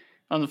then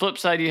on the flip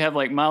side, you have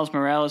like Miles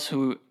Morales,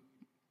 who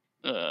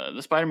the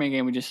Spider-Man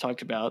game we just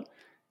talked about,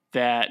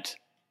 that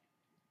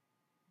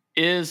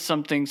is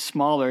something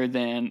smaller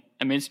than,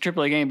 it's a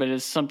AAA game, but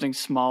it's something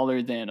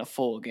smaller than a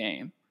full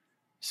game.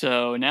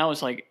 So now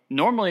it's like,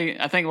 normally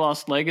I think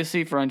Lost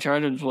Legacy for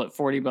Uncharted was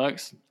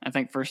 $40. I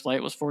think First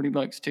Light was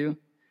 $40 too.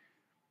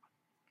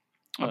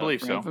 I believe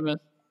for so. Infamous.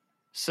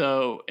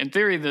 So in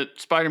theory, the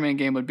Spider-Man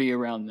game would be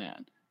around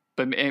that.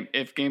 But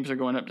if games are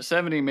going up to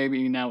 70,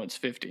 maybe now it's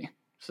 50.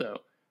 So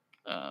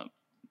I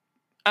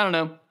don't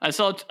know. I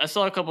saw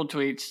a couple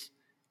tweets.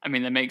 I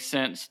mean, that makes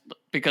sense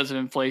because of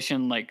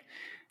inflation. Like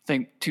I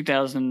think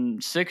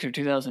 2006 or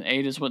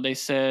 2008 is what they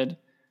said.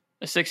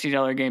 A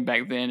 $60 game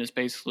back then is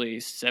basically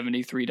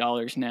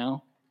 $73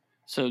 now.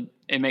 So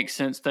it makes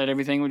sense that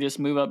everything would just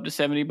move up to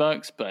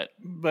 $70.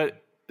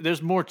 But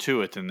there's more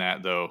to it than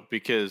that, though,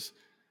 because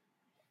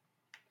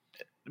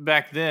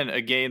back then, a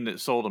game that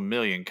sold 1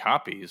 million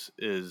copies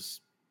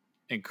is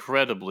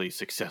incredibly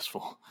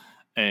successful,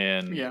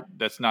 and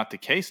that's not the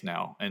case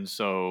now. And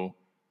so,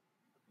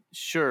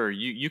 sure,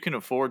 you can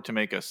afford to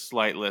make a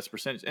slight less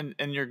percentage,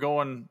 and you're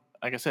going,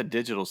 like I said,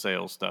 digital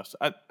sales stuff. So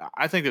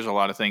I think there's a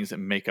lot of things that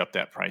make up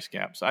that price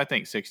gap. So I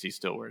think 60 is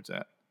still where it's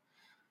at.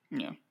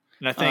 Yeah.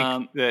 And I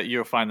think that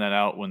you'll find that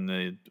out when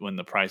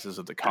the prices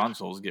of the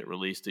consoles get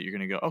released, that you're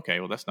going to go, okay,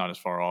 well, that's not as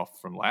far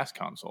off from last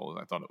console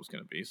as I thought it was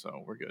going to be,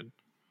 so we're good.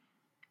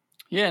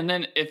 Yeah, and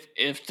then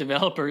if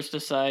developers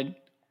decide,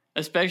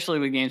 especially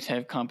when games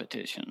have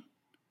competition,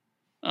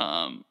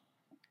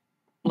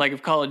 like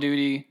if Call of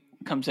Duty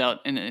comes out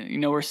and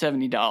we're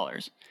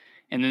 $70,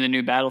 and then the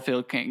new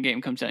Battlefield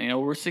game comes out,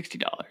 we're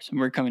 $60, and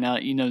we're coming out,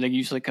 they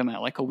usually come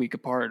out like a week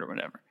apart or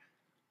whatever.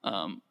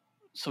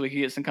 So we can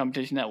get some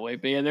competition that way.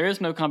 But yeah, there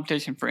is no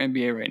competition for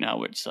NBA right now,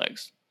 which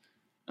sucks.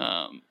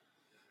 And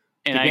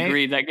I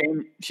agree that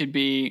game should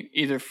be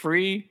either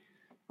free,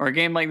 or a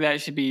game like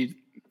that should be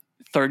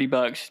 $30,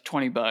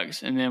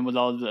 $20, and then with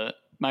all the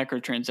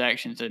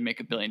microtransactions, they'd make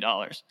 $1 billion.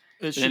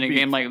 But then a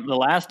game like The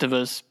Last of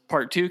Us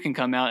Part 2 can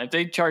come out. If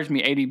they charged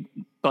me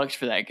 $80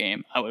 for that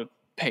game, I would have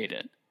paid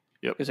it.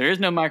 Yep. Because there is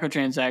no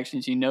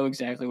microtransactions. You know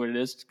exactly what it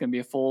is. It's going to be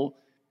a full,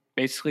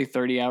 basically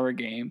 30-hour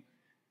game.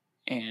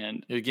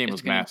 And the game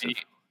was massive.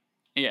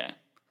 Yeah.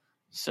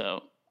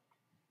 So,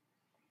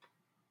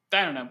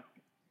 I don't know.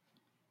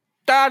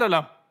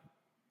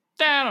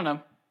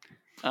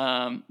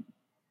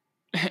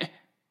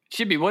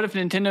 Should be. What if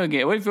Nintendo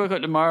game? What if you wake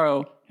up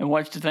tomorrow and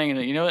watch the thing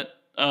and you know what?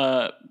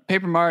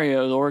 Paper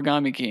Mario, the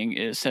Origami King,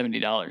 is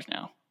 $70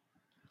 now.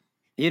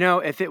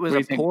 If it was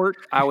a port,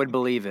 I would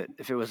believe it.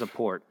 If it was a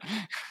port.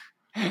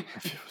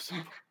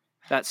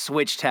 That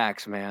Switch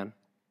tax, man.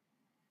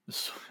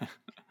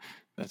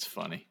 That's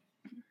funny.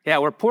 Yeah,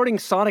 we're porting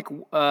Sonic.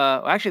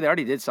 Actually, they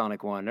already did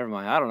Sonic 1. Never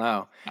mind. I don't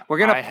know. We're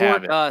going to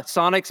port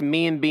Sonic's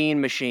Mean Bean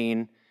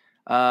Machine.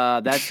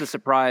 That's the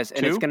surprise.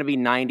 And it's going to be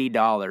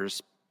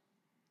 $90.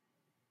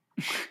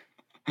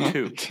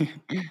 2.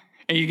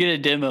 And you get a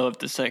demo of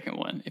the second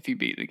one if you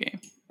beat the game.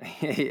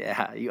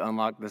 Yeah, you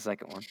unlock the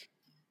second one.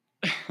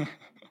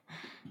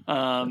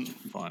 That's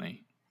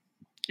funny.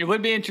 It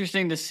would be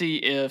interesting to see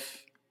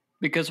if,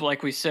 because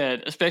like we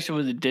said, especially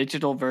with the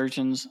digital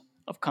versions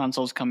of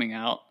consoles coming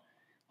out,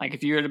 like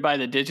if you were to buy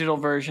the digital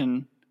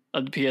version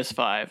of the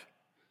PS5,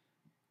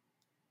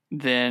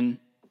 then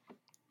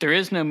there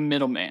is no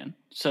middleman.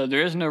 So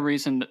there is no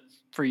reason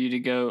for you to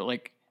go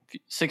like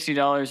 $60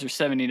 or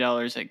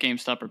 $70 at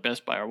GameStop or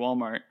Best Buy or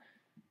Walmart.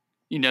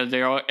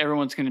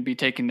 Everyone's going to be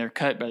taking their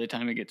cut by the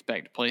time it gets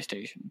back to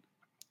PlayStation.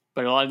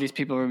 But a lot of these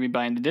people are going to be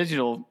buying the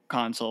digital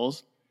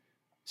consoles.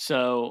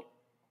 So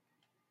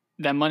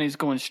that money's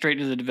going straight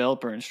to the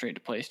developer and straight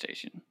to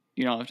PlayStation.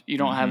 You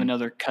don't have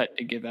another cut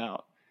to give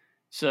out.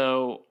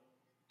 So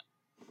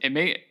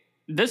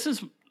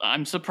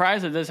I'm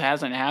surprised that this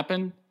hasn't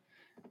happened,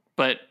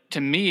 but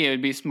to me it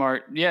would be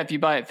smart. Yeah, if you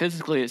buy it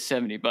physically, it's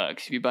 $70.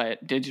 If you buy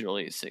it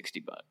digitally, it's $60.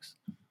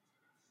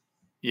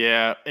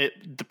 Yeah,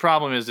 the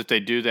problem is if they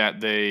do that,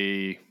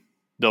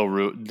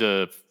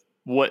 they'll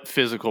what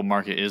physical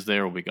market is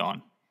there will be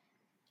gone.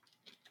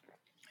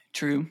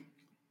 True,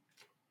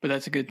 but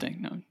that's a good thing.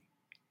 No,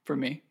 for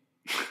me,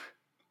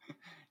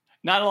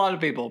 not a lot of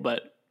people,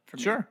 but for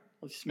me. Sure.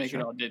 Let's just make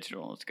it all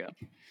digital. Let's go.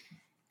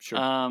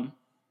 Sure.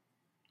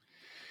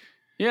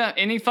 Yeah.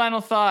 Any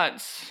final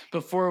thoughts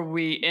before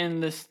we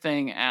end this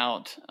thing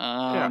out?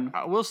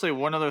 I will say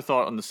one other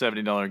thought on the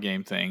 $70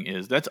 game thing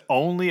is that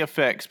only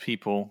affects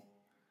people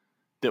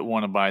that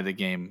want to buy the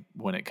game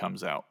when it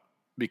comes out,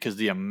 because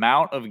the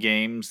amount of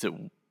games that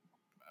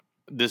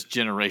this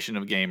generation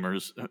of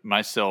gamers,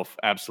 myself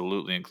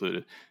absolutely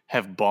included,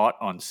 have bought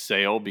on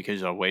sale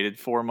because I waited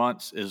 4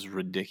 months is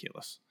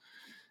ridiculous.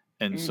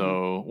 And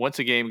so once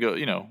a game goes,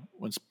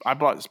 once I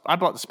bought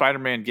the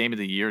Spider-Man Game of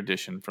the Year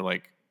edition for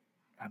like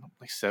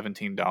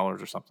 $17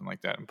 or something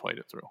like that and played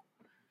it through.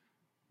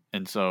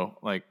 And so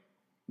like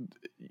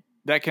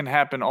that can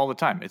happen all the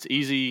time. It's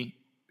easy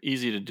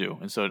to do.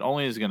 And so it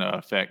only is going to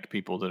affect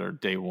people that are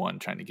day one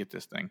trying to get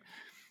this thing.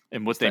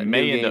 And what they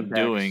may end up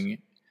doing,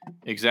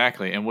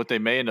 exactly. And what they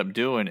may end up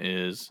doing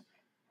is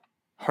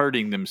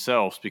hurting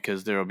themselves,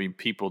 because there will be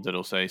people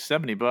that'll say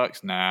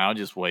 $70. Nah, I'll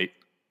just wait.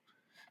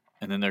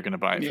 And then they're going to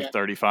buy it for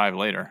 $35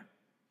 later.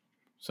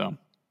 So,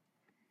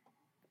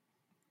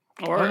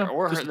 or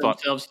hurt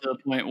themselves to the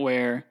point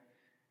where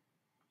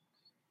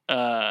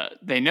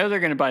they know they're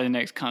going to buy the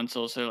next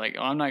console. So like,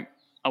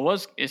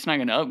 it's not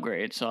going to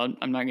upgrade. So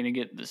I'm not going to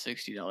get the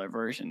 $60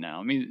 version now.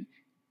 I mean,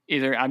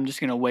 either I'm just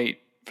going to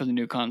wait for the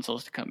new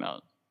consoles to come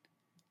out.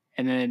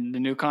 And then the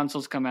new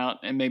consoles come out,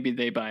 and maybe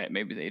they buy it,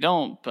 maybe they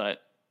don't. But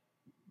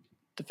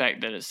the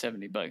fact that it's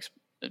 $70,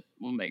 it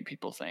will make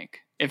people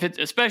think.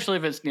 Especially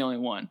if it's the only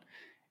one.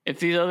 If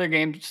these other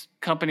games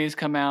companies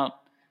come out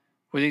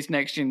with these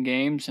next gen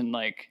games and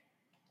like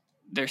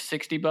they're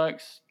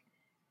 $60,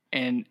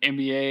 and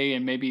NBA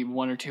and maybe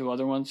one or two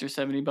other ones are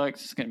 $70,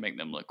 it's going to make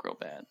them look real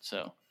bad.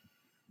 So,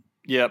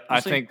 yep, I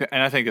think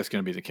that's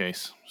going to be the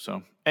case.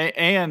 So,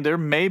 and there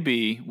may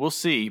be, we'll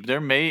see. There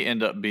may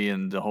end up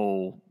being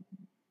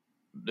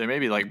there may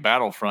be like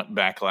Battlefront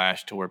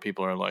backlash to where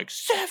people are like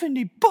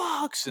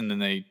 $70, and then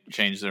they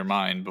change their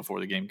mind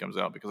before the game comes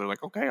out because they're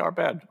like, okay, our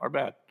bad.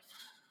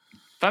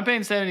 If I'm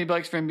paying $70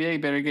 for NBA, you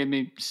better give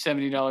me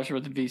 $70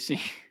 worth of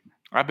VC.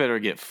 I better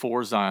get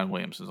 4 Zion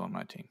Williamsons on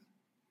my team.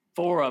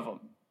 4 of them.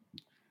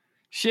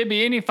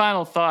 Shibby, any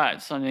final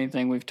thoughts on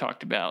anything we've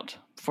talked about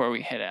before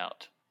we head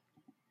out?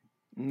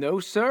 No,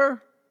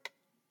 sir.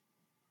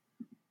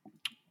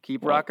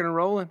 Keep rocking and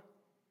rolling.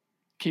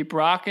 Keep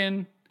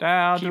rocking.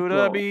 Down to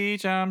the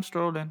beach, I'm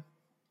strolling.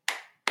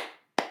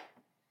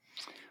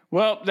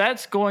 Well,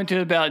 that's going to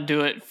about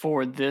do it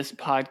for this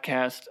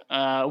podcast.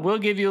 We'll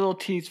give you a little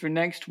tease for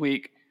next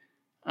week.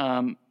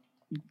 I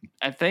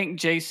think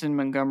Jason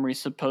Montgomery's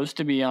supposed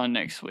to be on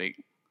next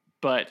week,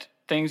 but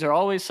things are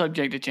always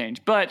subject to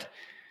change. But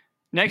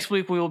next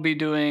week we will be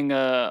doing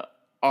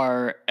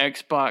our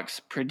Xbox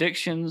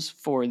predictions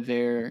for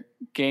their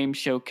game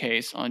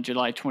showcase on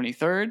July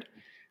 23rd,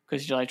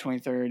 because July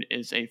 23rd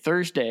is a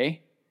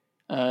Thursday,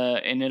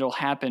 and it'll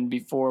happen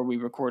before we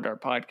record our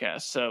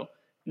podcast. So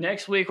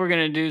next week we're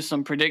going to do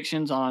some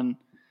predictions on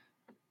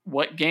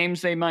what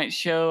games they might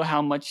show,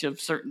 how much of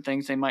certain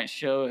things they might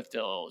show, if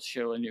they'll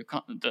show a new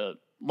the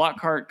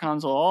Lockhart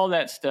console, all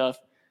that stuff.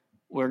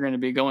 We're going to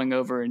be going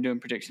over and doing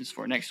predictions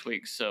for next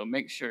week. So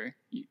make sure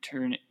you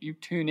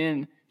tune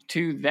in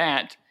to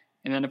that.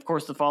 And then, of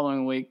course, the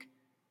following week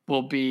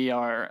will be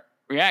our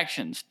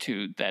reactions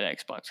to that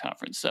Xbox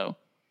conference. So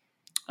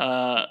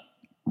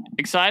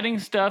exciting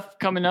stuff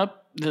coming up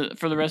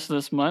for the rest of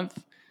this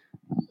month.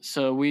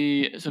 So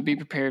be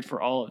prepared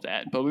for all of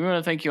that. But we want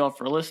to thank you all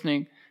for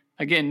listening.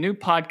 Again, new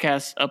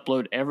podcasts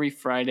upload every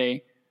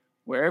Friday,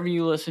 wherever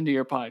you listen to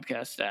your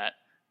podcast at.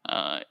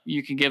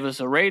 You can give us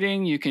a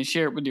rating. You can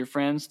share it with your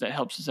friends. That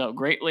helps us out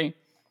greatly.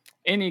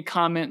 Any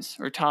comments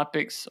or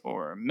topics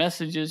or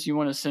messages you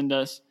want to send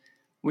us,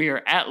 we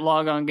are at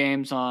Log On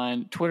Games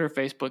on Twitter,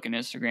 Facebook, and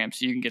Instagram,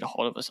 so you can get a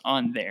hold of us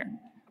on there.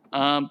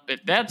 But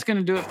that's going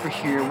to do it for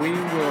here. We will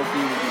be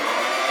with you.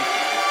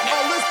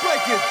 Oh, let's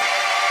break it.